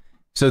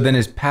 So then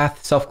is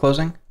path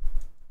self-closing?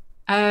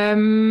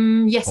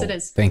 Yes, Oh, it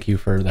is. thank you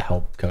for the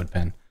help,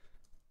 CodePen.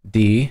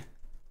 D.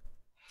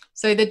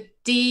 So the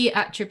D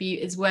attribute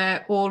is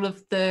where all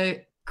of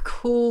the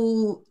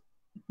cool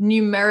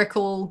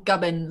numerical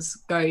gubbins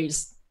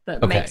goes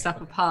that Okay. makes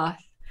up a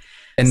path.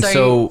 And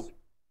so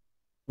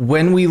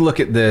when we look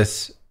at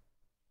this,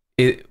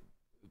 I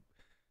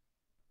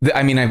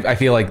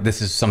feel like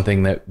this is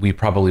something that we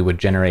probably would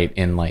generate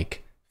in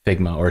like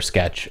Figma or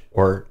Sketch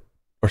or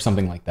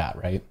something like that,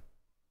 right?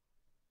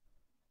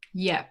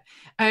 Yeah.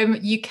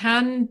 You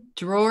can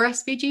draw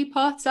SVG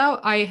paths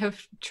out. I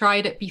have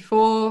tried it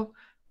before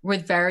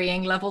with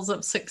varying levels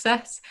of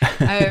success.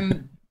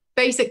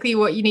 Basically,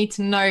 what you need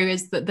to know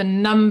is that the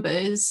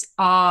numbers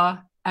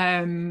are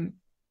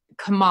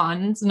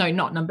commands. No,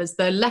 not numbers.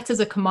 The letters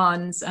are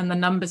commands and the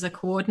numbers are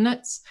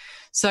coordinates.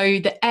 So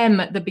the M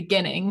at the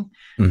beginning,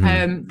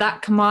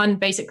 that command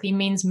basically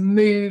means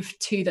move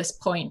to this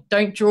point.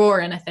 Don't draw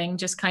anything.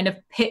 Just kind of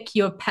pick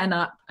your pen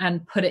up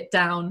and put it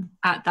down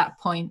at that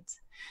point.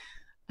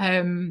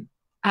 And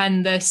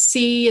the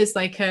C is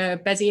like a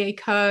Bezier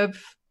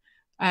curve.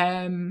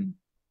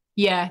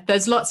 Yeah,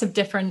 there's lots of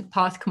different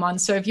path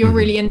commands. So if you're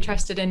really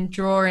interested in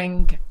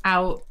drawing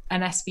out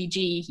an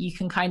SVG, you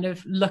can kind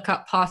of look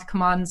up path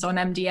commands on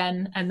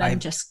MDN and then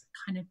just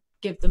kind of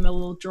give them a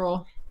little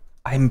draw.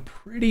 I'm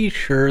pretty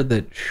sure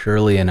that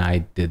Shirley and I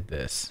did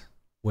this.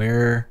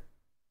 When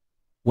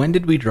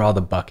did we draw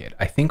the bucket?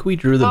 I think we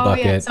drew the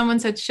bucket. Yeah, someone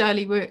said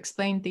Shirley we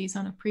explained these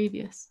on a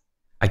previous.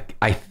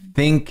 I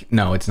think,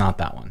 no, it's not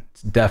that one.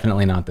 It's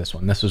definitely not this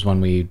one. This was when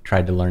we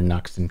tried to learn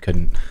Nux and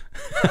couldn't.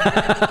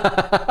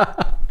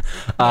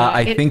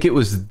 I think it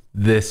was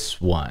this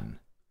one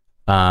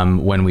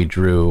when we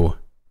drew.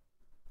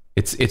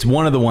 It's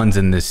one of the ones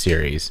in this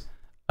series.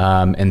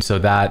 And so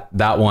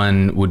that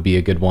one would be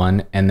a good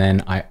one. And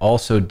then I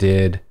also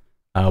did,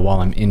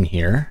 while I'm in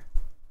here,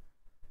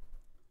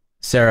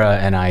 Sarah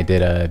and I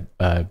did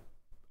a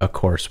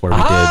course where we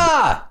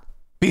did...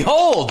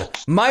 Behold,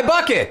 my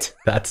bucket!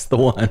 That's the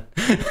one.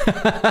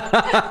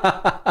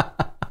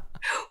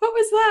 What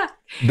was that?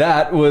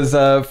 That was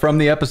from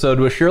the episode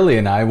with Shirley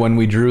and I when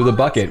we drew the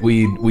bucket.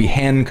 We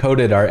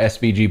hand-coded our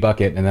SVG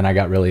bucket, and then I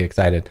got really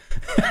excited.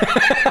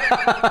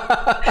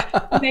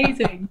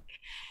 Amazing.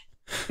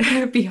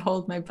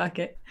 Behold my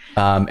bucket.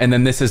 And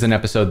then this is an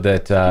episode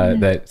that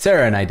that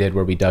Sarah and I did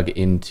where we dug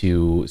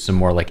into some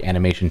more like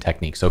animation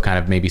techniques. So kind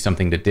of maybe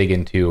something to dig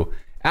into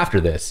after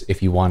this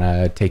if you want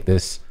to take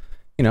this,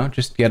 you know,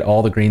 just get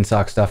all the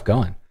Greensock stuff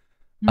going.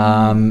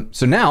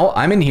 So now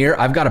I'm in here.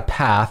 I've got a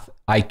path.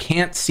 I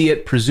can't see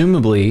it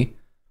presumably.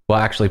 Well,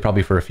 actually,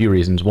 probably for a few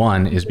reasons.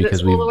 One is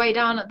because we're all the way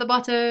down at the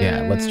bottom.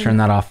 Yeah, let's turn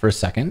that off for a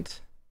second.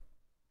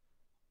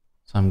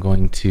 So I'm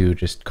going to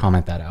just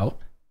comment that out.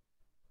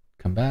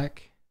 Come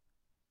back.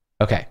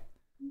 Okay.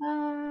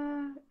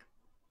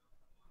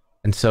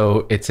 And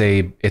so it's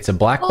a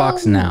black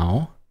box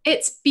now.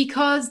 It's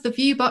because the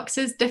view box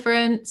is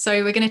different.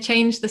 So we're going to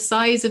change the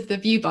size of the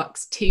view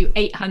box to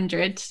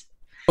 800.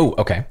 Oh,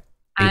 okay.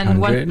 And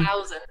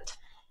 1000.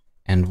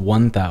 And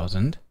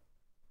 1000.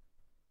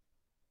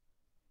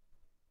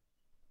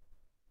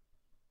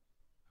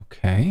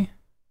 Okay.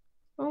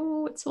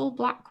 Oh, it's all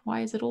black. Why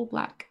is it all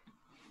black?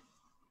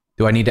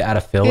 Do I need to add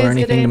a fill or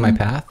anything to my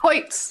path?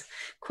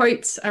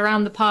 Quotes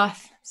around the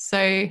path. So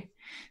I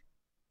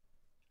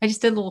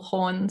just did little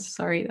horns.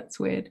 Sorry, that's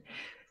weird.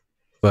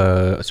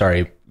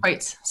 Sorry.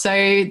 Quotes.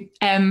 So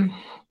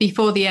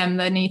before the M,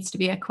 there needs to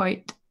be a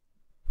quote.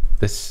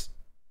 Is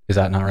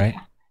that not right?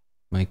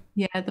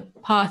 Yeah, the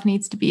path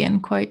needs to be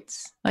in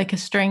quotes, like a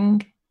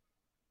string.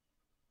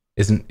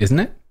 Isn't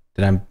it?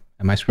 Am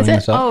I screwing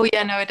this up? Oh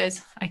yeah, no, it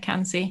is. I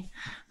can see.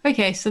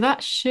 Okay, so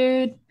that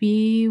should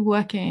be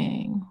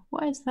working.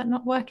 Why is that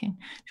not working? Do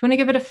you want to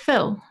give it a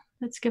fill?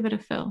 Let's give it a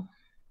fill.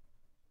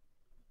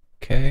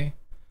 Okay.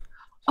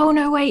 Oh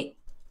no, wait.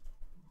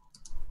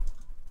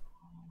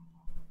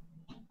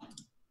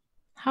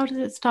 How does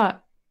it start?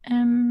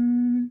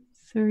 M3.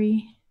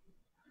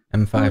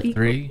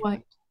 M53.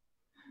 White.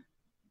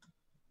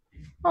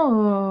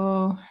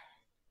 Oh.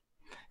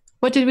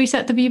 What did we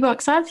set the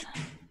V-box as?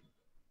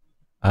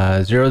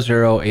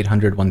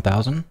 00800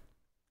 1000.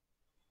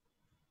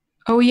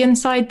 Are we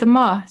inside the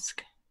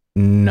mask?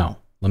 No.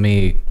 Let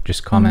me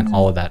just comment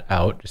all of that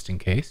out just in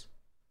case.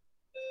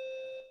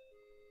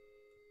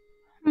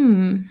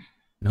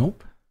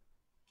 Nope.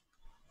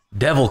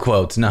 Devil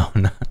quotes. No,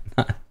 not.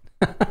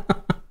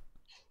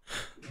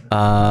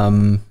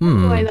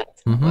 Why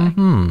that's not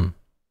working.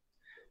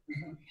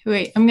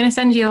 Wait, I'm going to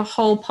send you a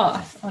whole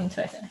path on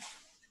Twitter.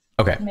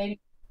 Okay. Maybe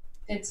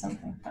it did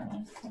something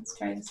funny. Let's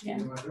try this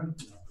again.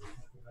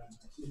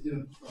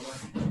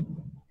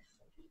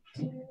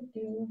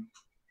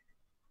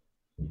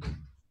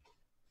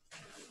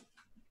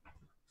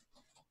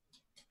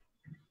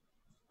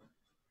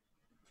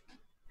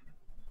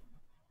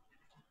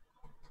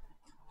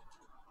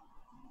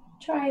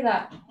 Try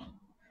that.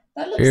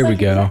 That looks Here we like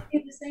go.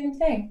 exactly the same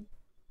thing.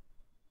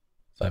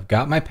 So I've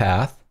got my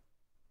path.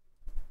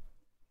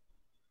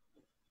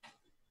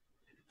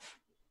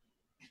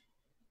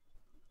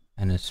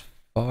 And as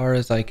far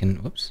as I can,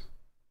 whoops.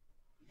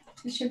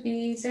 It should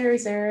be 0,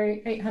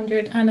 0,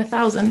 800, and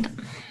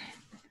 1,000.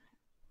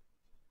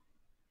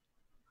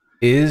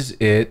 Is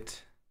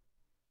it?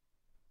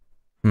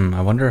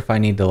 I wonder if I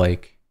need to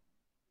like.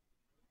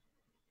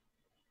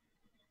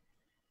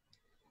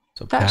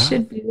 So that path.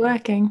 Should be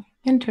working.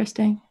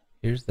 Interesting.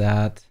 Here's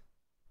that.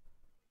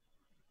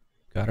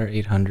 Got our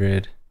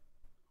 800.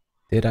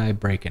 Did I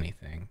break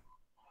anything?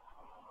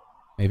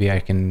 Maybe I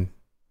can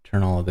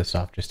turn all of this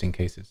off just in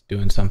case it's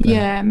doing something.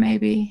 Yeah,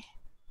 maybe.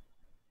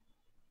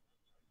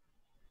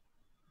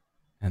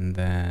 And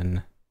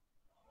then.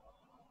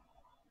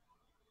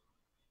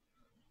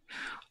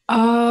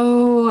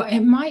 Oh,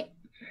 it might.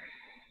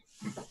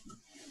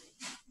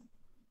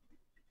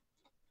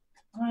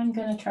 I'm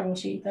going to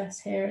troubleshoot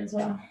this here as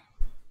well.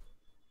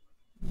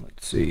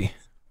 Let's see.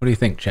 What do you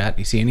think, chat?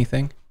 Do you see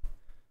anything?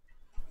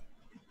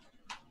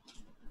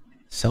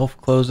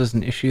 Self-close is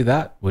an issue.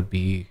 That would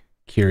be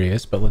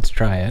curious, but let's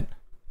try it.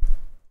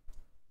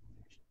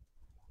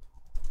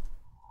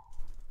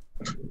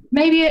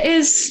 Maybe it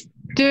is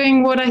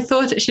doing what I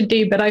thought it should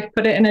do, but I've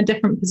put it in a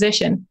different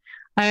position.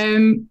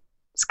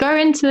 Let's go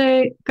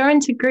into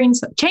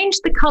Greensock. Change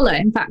the color.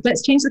 In fact,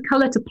 let's change the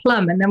color to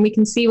plum, and then we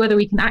can see whether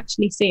we can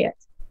actually see it.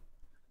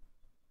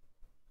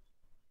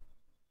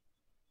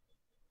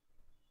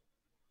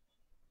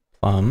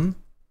 Plum.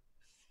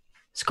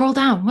 Scroll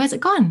down. Where's it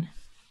gone?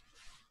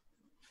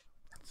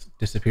 It's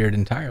disappeared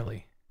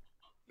entirely.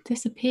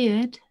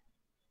 Disappeared.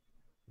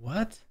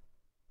 What?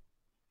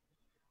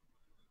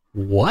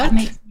 What? That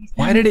makes no sense.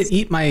 Why did it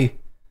eat my...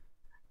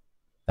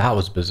 That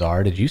was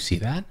bizarre. Did you see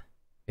that?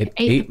 It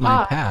ate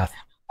my path.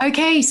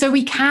 Okay, so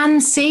we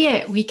can see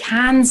it. We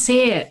can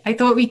see it. I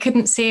thought we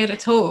couldn't see it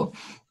at all.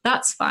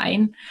 That's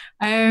fine.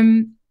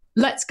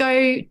 Let's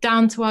go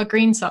down to our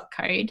Greensock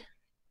code.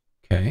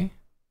 Okay.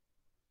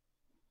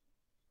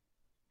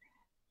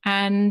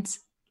 And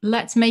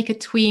let's make a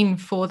tween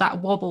for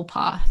that wobble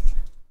path.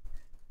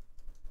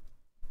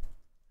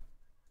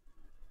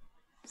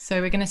 So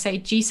we're going to say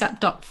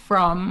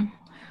gsap.from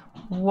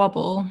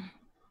wobble.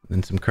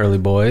 Then some curly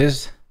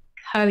boys.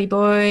 Curly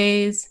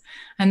boys.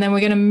 And then we're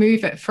going to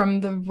move it from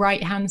the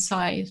right-hand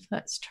side.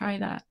 Let's try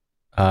that.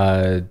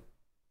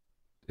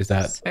 Is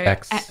that so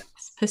X?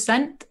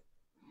 X%?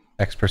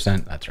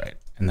 X%, that's right.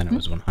 And then it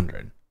was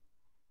 100.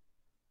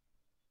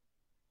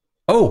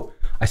 Oh,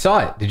 I saw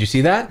it. Did you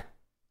see that?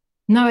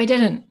 No, I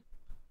didn't.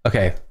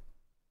 Okay.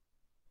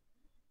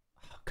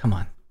 Oh, come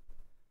on.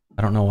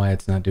 I don't know why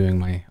it's not doing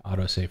my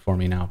autosave for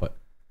me now, but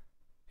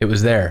it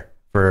was there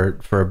for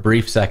a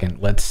brief second.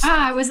 Let's...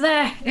 it was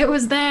there. It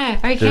was there.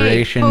 Okay,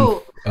 duration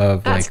cool.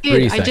 of That's like good.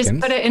 3 I seconds. just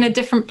put it in a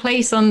different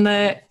place on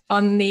the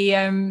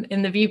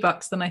in the view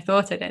box than I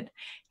thought it did.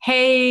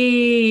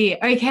 Hey,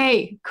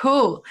 okay,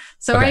 cool.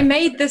 So Okay. I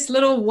made this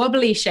little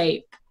wobbly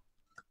shape.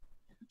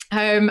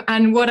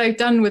 And what I've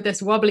done with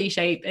this wobbly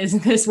shape is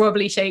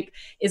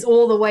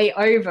all the way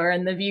over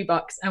in the view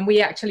box, and we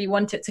actually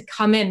want it to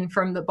come in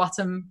from the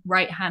bottom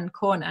right-hand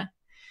corner.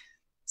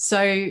 So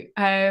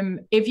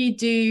if you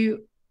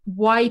do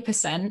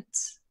Y%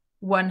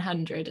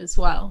 100 as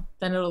well,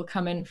 then it'll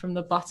come in from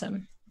the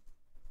bottom.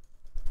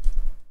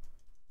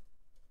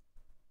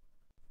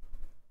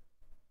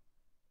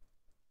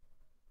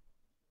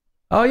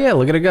 Oh yeah,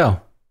 look at it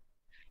go.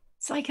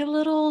 It's like a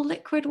little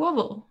liquid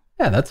wobble.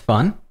 Yeah, that's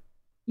fun.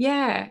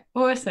 Yeah,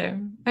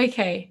 awesome.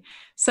 Okay,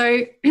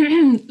 so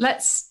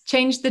let's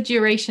change the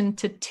duration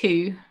to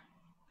 2.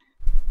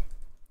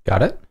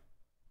 Got it.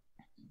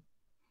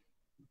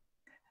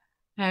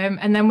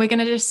 And then we're going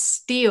to just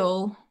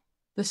steal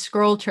the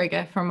scroll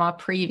trigger from our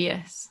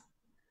previous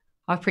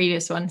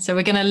one. So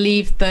we're going to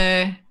leave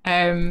the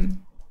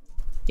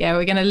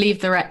we're going to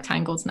leave the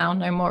rectangles now.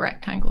 No more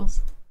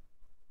rectangles.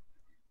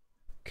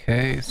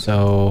 Okay,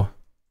 so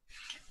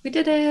We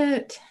did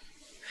it.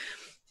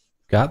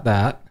 got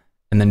that.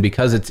 And then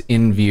because it's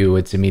in view,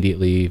 it's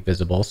immediately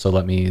visible. So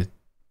let me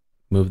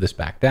move this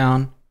back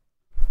down.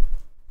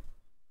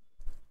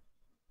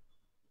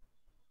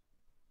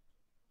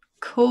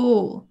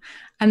 Cool.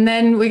 And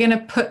then we're going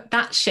to put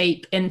that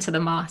shape into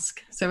the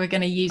mask. So we're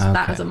going to use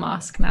that as a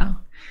mask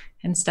now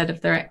instead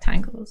of the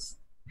rectangles.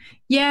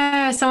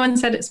 Yeah, someone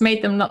said it's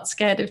made them not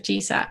scared of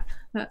GSAP.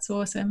 That's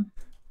awesome.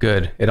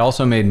 Good. It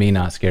also made me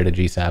not scared of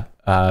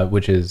GSAP,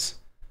 which is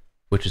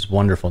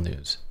wonderful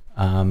news.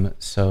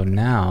 So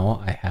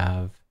now I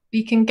have...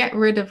 You can get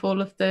rid of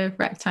all of the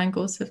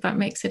rectangles if that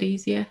makes it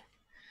easier.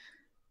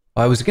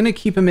 I was going to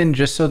keep them in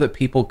just so that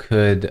people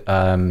could...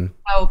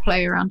 I'll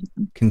play around with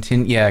them.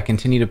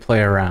 Continue to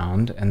play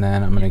around. And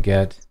then I'm going to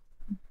get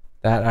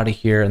that out of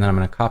here. And then I'm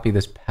going to copy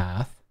this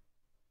path.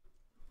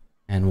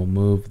 And we'll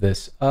move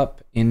this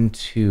up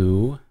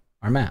into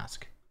our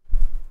mask.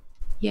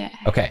 Yeah.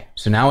 Okay,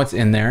 so now it's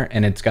in there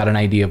and it's got an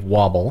ID of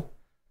wobble.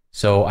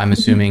 So I'm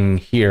assuming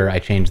here I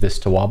change this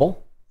to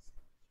wobble.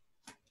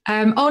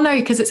 Oh no,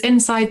 because it's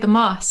inside the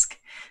mask.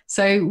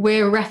 So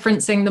we're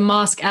referencing the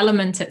mask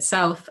element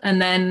itself,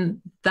 and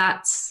then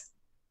that's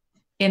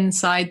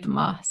inside the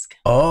mask.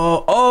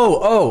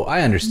 Oh,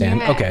 I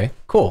understand. Yeah. Okay,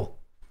 cool.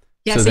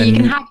 Yeah, so you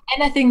can have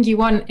anything you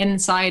want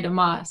inside a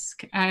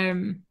mask.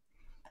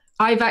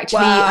 I've actually...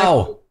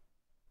 Wow.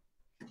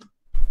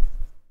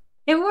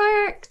 It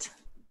worked.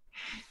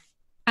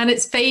 And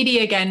it's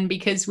fadey again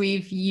because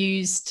we've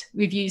used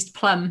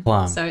plum.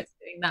 So it's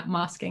doing that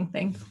masking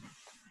thing.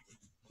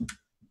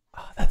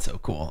 Oh, that's so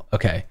cool.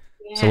 Okay.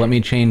 Yeah. So let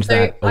me change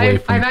that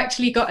I've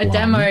actually got a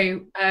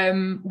demo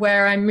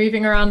where I'm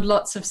moving around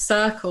lots of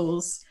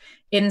circles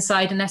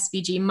inside an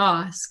SVG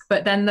mask,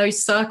 but then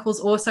those circles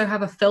also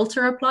have a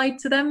filter applied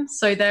to them.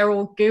 So they're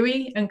all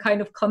gooey and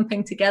kind of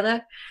clumping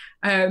together,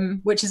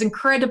 which is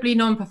incredibly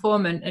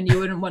non-performant, and you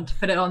wouldn't want to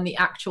put it on the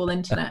actual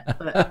internet.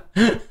 But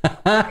it's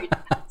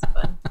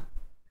fun.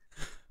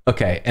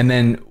 Okay, and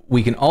then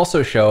we can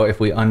also show, if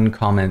we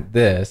uncomment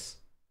this,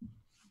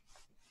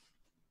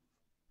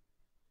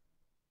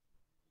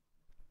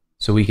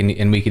 so we can,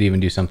 and we could even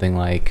do something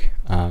like,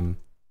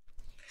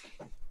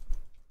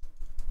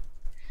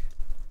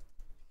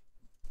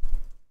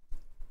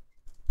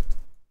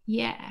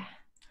 yeah,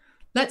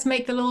 let's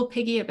make the little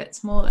piggy a bit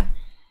smaller.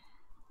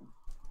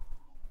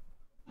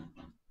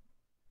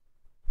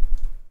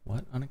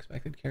 What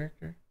unexpected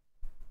character?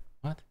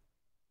 What?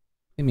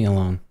 Leave me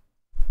alone.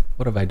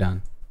 What have I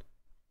done?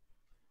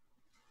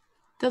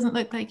 Doesn't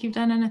look like you've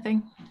done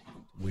anything.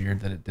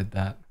 Weird that it did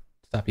that.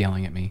 Stop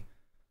yelling at me.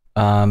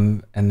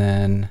 And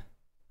then,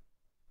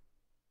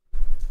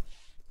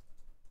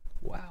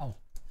 wow.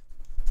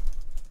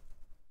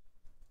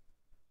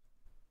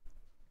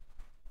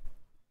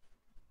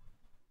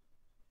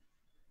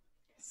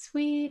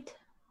 Sweet.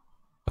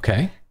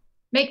 Okay.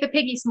 Make the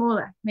piggy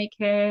smaller. Make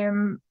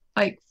him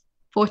like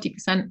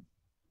 40%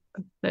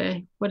 of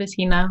the, what is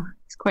he now?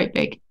 He's quite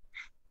big.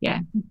 Yeah,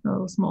 a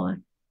little smaller.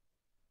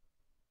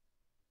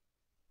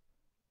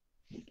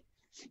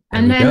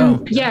 And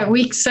then, yeah,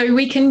 we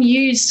can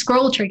use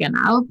scroll trigger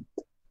now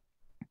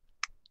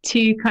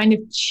to kind of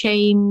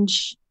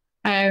change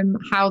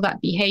how that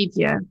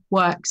behavior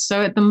works.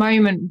 So at the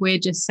moment, we're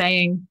just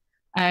saying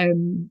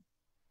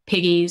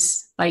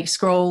piggies, like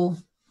scroll,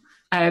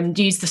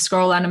 use the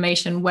scroll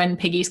animation when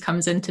piggies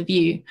comes into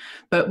view,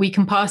 but we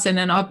can pass in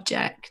an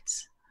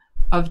object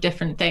of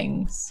different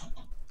things.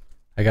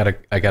 I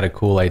got a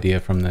cool idea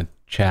from the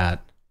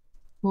chat.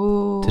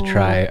 Ooh. To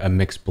try a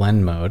mixed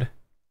blend mode.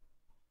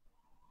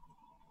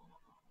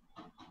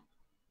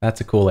 That's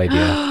a cool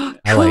idea.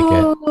 I like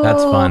it.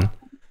 That's fun.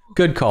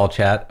 Good call,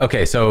 chat.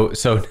 Okay, so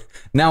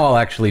now I'll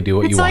actually do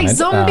what you wanted.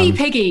 It's like zombie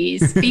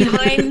piggies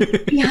behind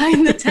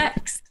the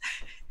text.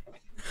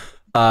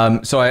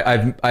 So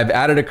I've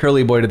added a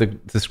curly boy to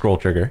the scroll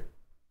trigger,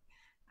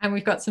 and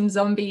we've got some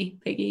zombie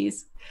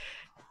piggies.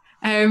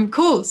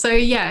 Cool. So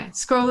yeah,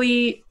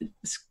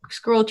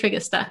 scroll trigger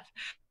stuff.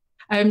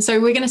 So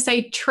we're going to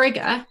say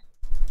trigger,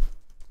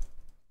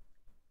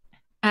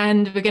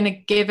 and we're going to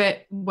give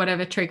it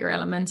whatever trigger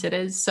element it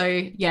is. So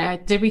yeah,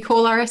 did we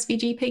call our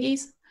SVG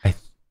piggies?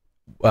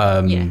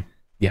 Yeah.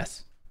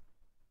 Yes.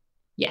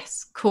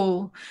 Yes.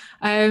 Cool.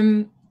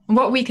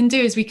 What we can do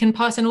is we can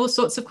pass in all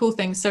sorts of cool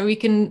things. So we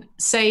can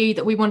say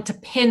that we want to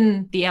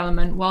pin the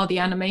element while the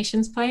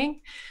animation's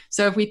playing.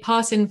 So if we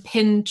pass in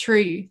pin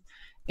true,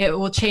 it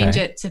will change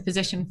it to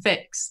position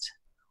fixed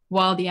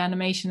while the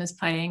animation is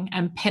playing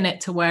and pin it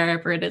to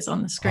wherever it is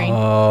on the screen.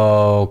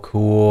 Oh,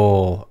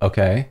 cool.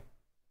 Okay.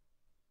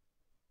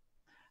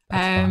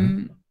 That's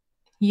fun.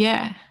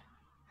 Yeah.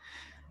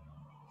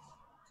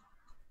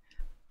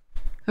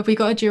 Have we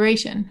got a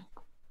duration?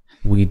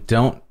 We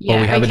don't. Yeah,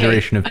 well, we have a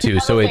duration of 2,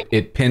 so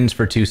it pins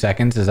for 2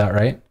 seconds. Is that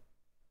right?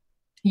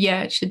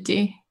 Yeah, it should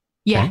do.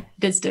 Yeah,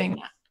 it is doing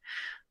that.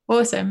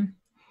 Awesome.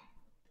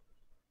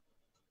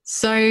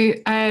 So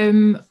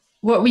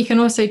what we can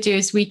also do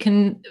is we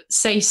can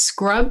say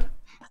scrub,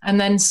 and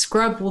then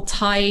scrub will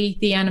tie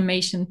the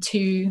animation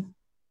to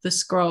the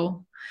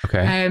scroll.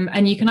 Okay.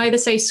 And you can either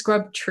say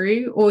scrub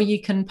true, or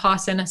you can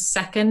pass in a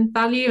second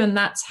value, and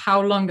that's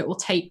how long it will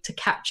take to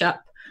catch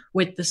up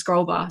with the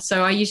scroll bar.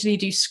 So I usually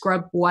do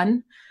scrub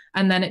 1,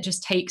 and then it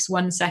just takes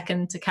 1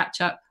 second to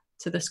catch up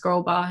to the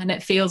scroll bar, and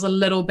it feels a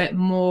little bit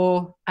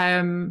more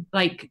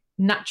like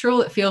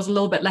natural. It feels a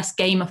little bit less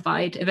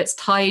gamified. If it's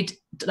tied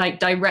like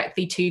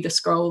directly to the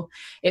scroll,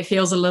 it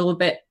feels a little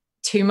bit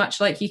too much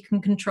like you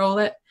can control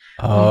it.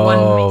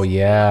 Oh,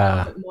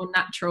 yeah. A bit more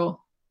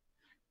natural.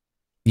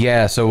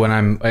 Yeah, so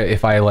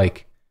if I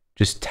like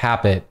just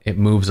tap it, it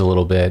moves a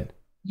little bit.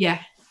 Yeah.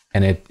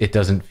 And it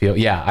doesn't feel,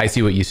 yeah, I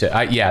see what you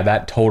said. Yeah,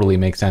 that totally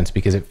makes sense,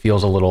 because it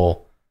feels a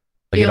little,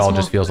 like it all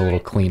just feels a little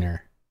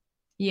cleaner.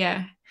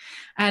 Yeah.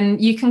 And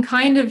you can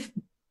kind of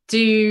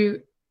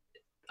do,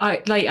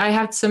 I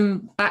had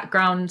some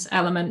background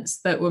elements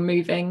that were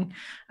moving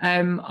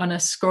on a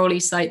scrolly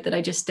site that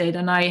I just did,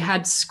 and I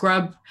had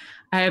scrub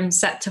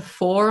set to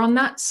 4 on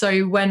that.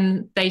 So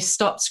when they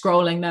stopped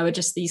scrolling, there were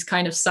just these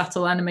kind of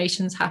subtle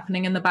animations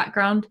happening in the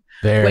background,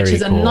 which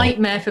is a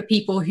nightmare for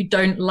people who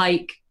don't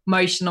like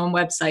motion on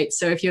websites.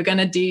 So if you're going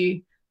to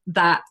do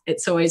that,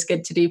 it's always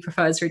good to do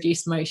prefers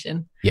reduced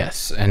motion.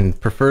 Yes, and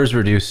prefers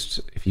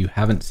reduced, if you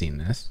haven't seen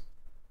this,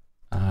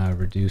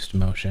 reduced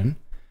motion,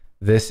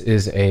 this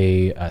is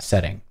a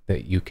setting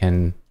that you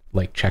can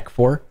like check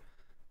for,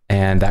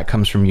 And that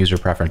comes from user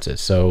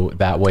preferences. So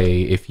that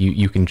way, if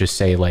you can just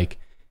say like,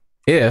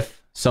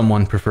 if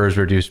someone prefers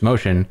reduced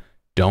motion,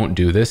 don't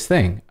do this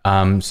thing.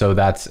 So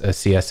that's a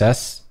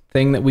CSS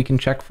thing that we can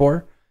check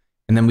for.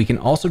 And then we can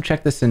also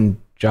check this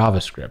in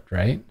JavaScript,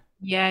 right?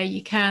 Yeah,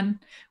 you can.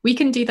 We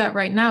can do that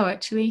right now,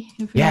 actually.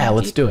 Yeah,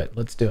 let's do it.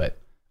 Let's do it.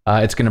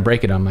 It's going to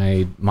break it on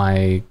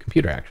my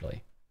computer,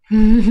 actually.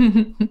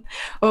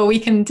 Or we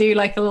can do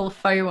like a little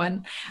faux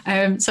one.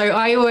 So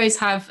I always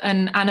have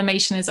an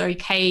animation is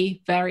okay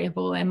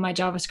variable in my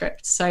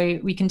JavaScript. So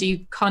we can do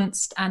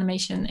const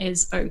animation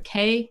is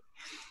okay.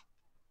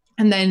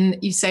 And then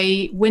you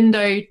say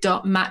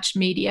window.match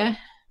media.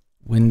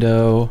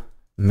 Window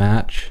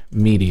match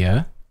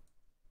media.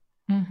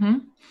 Mm-hmm.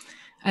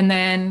 And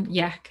then,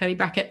 yeah, curly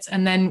brackets.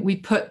 And then we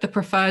put the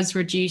prefers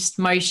reduced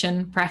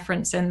motion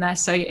preference in there.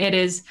 So it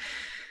is,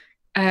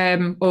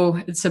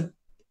 so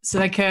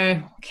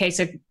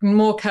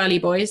more curly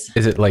boys.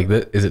 Is it like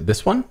is it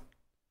this one?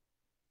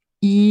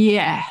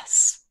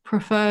 Yes.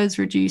 Prefers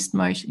reduced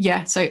motion.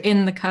 Yeah. So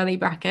in the curly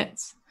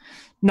brackets,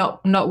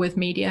 not with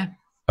media.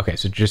 Okay.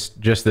 So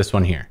just this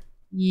one here.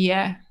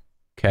 Yeah.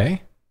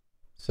 Okay.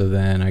 So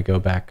then I go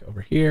back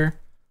over here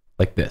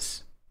like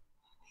this.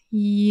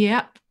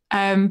 Yep.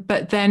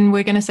 But then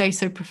we're going to say,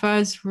 so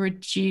prefers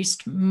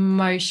reduced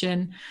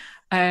motion,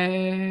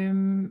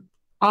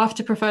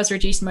 after prefers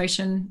reduced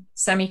motion,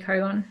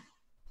 semicolon.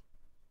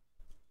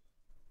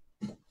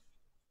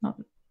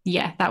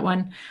 Yeah, that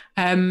one.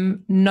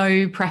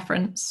 No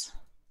preference.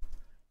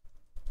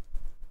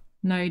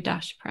 No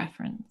dash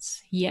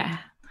preference. Yeah,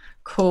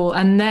 cool.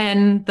 And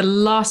then the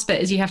last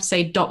bit is you have to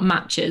say dot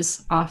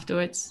matches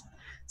afterwards.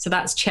 So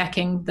that's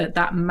checking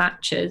that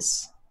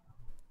matches.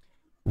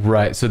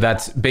 Right. So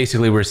that's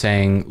basically we're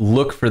saying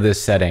look for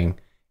this setting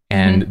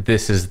and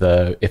this is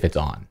if it's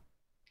on.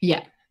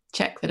 Yeah.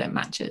 Check that it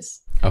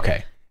matches.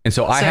 Okay. And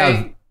so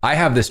I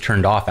have this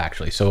turned off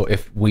actually. So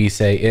if we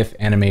say if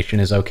animation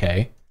is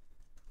okay.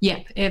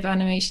 Yep. If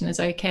animation is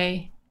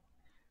okay.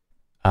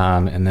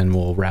 And then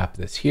we'll wrap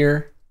this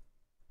here.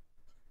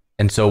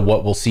 And so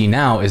what we'll see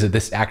now is that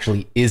this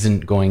actually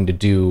isn't going to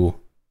do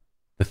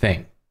the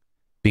thing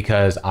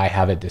because I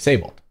have it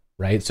disabled,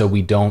 right? So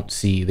we don't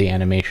see the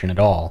animation at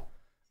all.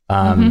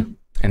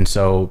 And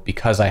so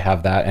because I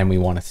have that and we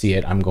want to see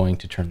it, I'm going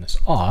to turn this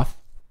off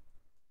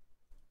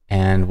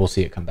and we'll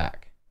see it come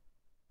back.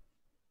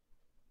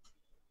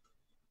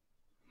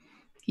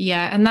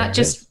 Yeah, and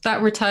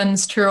that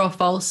returns true or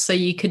false. So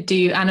you could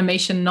do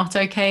animation not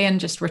okay and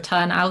just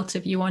return out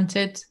if you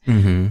wanted.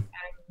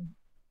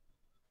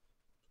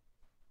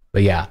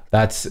 But yeah,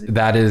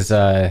 that is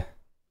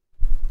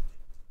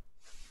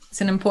it's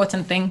an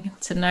important thing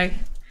to know.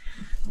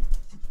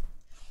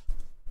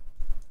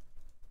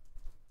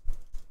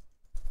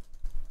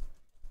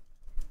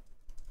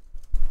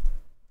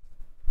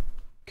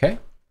 Okay.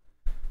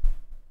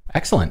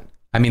 Excellent.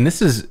 I mean,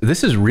 this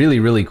is really,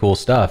 really cool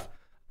stuff.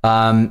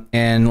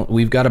 And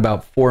we've got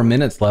about 4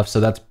 minutes left, so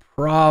that's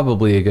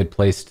probably a good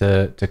place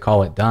to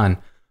call it done.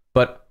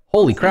 But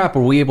holy crap,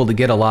 were we able to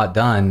get a lot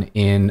done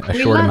in a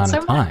short amount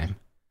of time?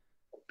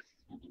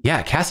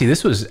 Yeah, Cassie,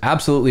 this was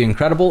absolutely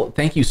incredible.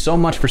 Thank you so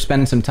much for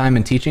spending some time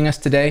and teaching us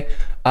today.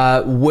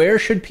 Where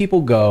should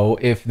people go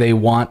if they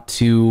want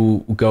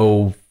to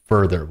go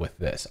further with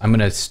this? I'm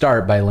going to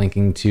start by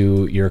linking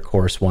to your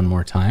course one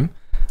more time.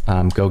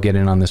 Go get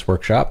in on this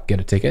workshop, get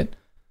a ticket.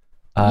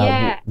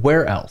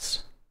 Where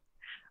else?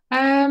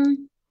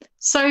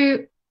 So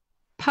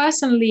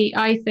personally,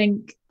 I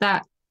think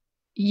that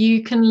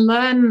you can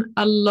learn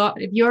a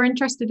lot. If you're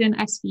interested in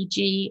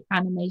SVG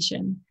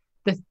animation,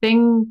 the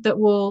thing that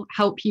will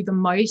help you the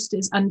most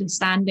is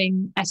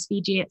understanding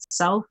SVG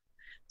itself.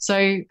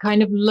 So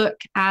kind of look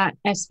at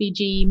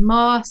SVG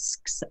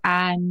masks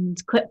and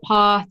clip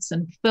paths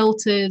and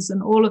filters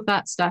and all of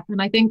that stuff.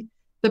 And I think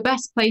the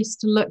best place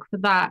to look for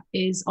that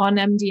is on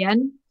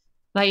MDN.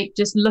 Like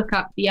just look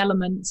up the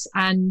elements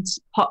and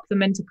pop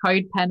them into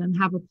CodePen and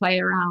have a play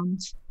around.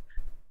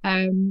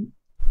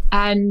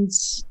 And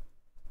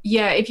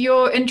yeah, if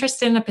you're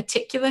interested in a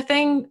particular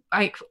thing,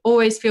 like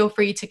always feel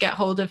free to get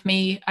hold of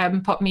me,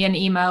 pop me an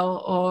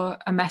email or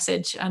a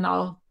message and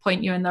I'll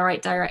point you in the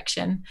right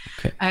direction.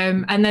 Okay.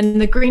 And then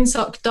the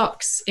Greensock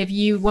docs, if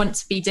you want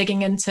to be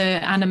digging into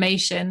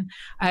animation,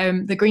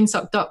 the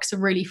Greensock docs are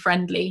really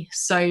friendly.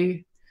 So,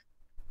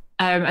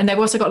 and they've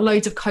also got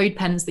loads of code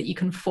pens that you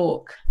can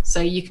fork. So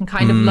you can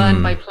kind of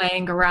learn by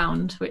playing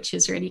around, which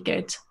is really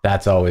good.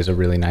 That's always a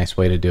really nice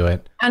way to do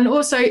it. And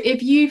also,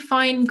 if you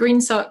find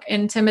Greensock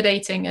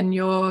intimidating and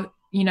you've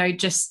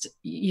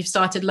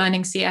started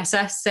learning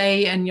CSS,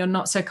 say, and you're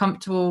not so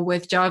comfortable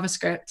with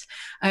JavaScript,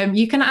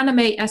 you can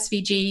animate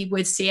SVG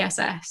with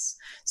CSS.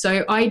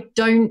 So I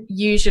don't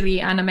usually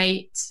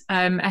animate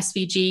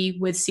SVG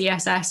with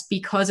CSS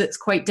because it's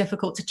quite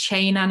difficult to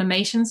chain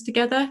animations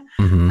together.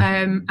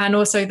 And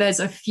also there's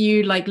a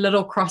few like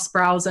little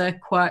cross-browser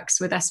quirks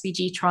with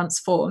SVG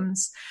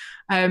transforms.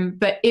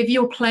 But if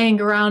you're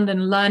playing around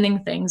and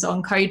learning things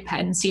on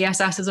CodePen,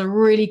 CSS is a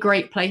really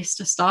great place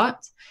to start.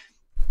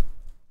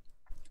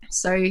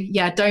 So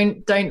yeah,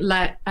 don't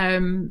let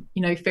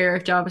fear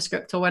of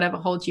JavaScript or whatever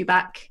hold you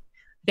back.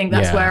 I think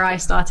that's where I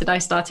started. I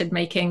started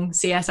making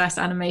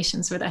CSS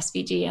animations with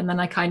SVG, and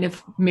then I kind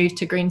of moved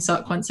to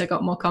Greensock once I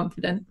got more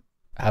confident.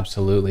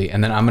 Absolutely.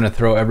 And then I'm going to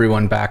throw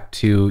everyone back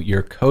to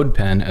your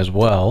CodePen as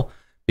well,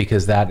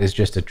 because that is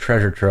just a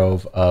treasure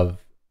trove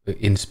of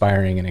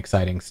inspiring and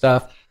exciting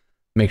stuff.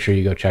 Make sure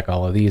you go check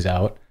all of these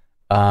out.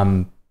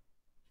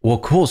 Well,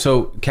 cool.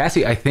 So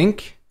Cassie, I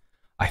think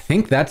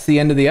that's the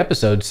end of the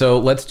episode. So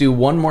let's do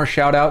one more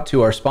shout out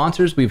to our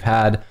sponsors. We've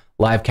had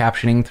live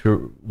captioning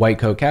through White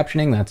Coat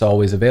Captioning. That's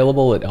always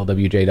available at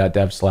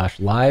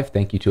lwj.dev/live.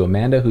 Thank you to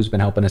Amanda, who's been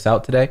helping us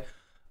out today.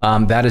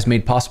 That is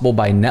made possible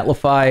by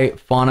Netlify,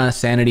 Fauna,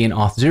 Sanity, and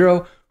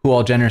Auth0, who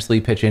all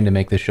generously pitch in to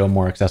make this show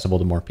more accessible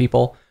to more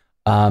people.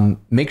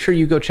 Make sure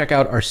you go check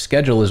out our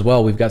schedule as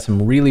well. We've got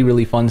some really,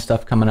 really fun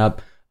stuff coming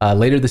up.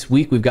 Later this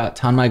week, we've got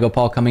Tanmay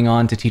Gopal coming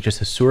on to teach us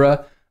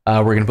Hasura.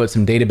 We're going to put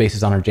some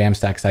databases on our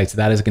Jamstack site, so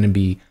that is going to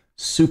be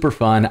super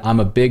fun. I'm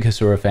a big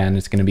Hasura fan.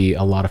 It's going to be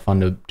a lot of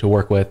fun to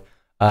work with.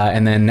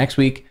 And then next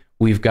week,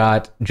 we've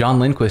got John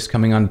Lindquist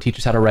coming on to teach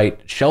us how to write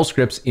shell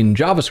scripts in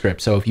JavaScript.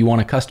 So if you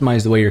want to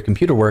customize the way your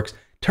computer works,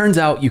 turns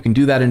out you can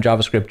do that in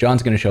JavaScript.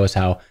 John's going to show us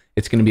how.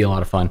 It's going to be a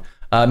lot of fun.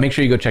 Make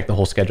sure you go check the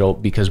whole schedule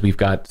because we've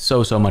got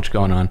so much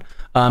going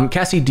on.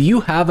 Cassie, do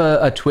you have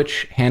a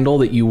Twitch handle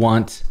that you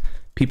want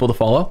people to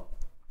follow?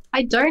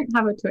 I don't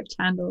have a Twitch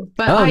handle,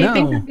 but I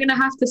think I'm going to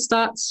have to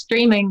start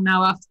streaming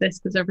now after this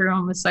because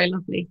everyone was so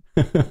lovely.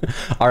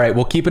 All right.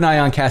 Well, keep an eye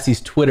on Cassie's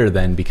Twitter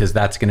then, because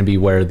that's going to be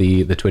where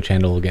the Twitch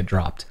handle will get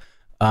dropped.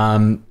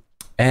 I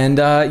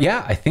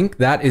think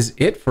that is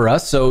it for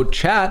us. So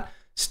chat,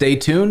 stay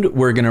tuned.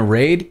 We're going to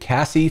raid.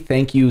 Cassie,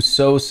 thank you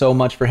so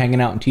much for hanging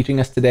out and teaching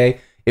us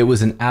today. It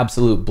was an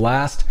absolute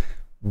blast.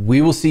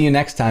 We will see you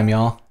next time,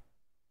 y'all.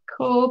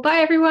 Cool. Bye,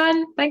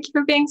 everyone. Thank you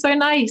for being so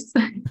nice.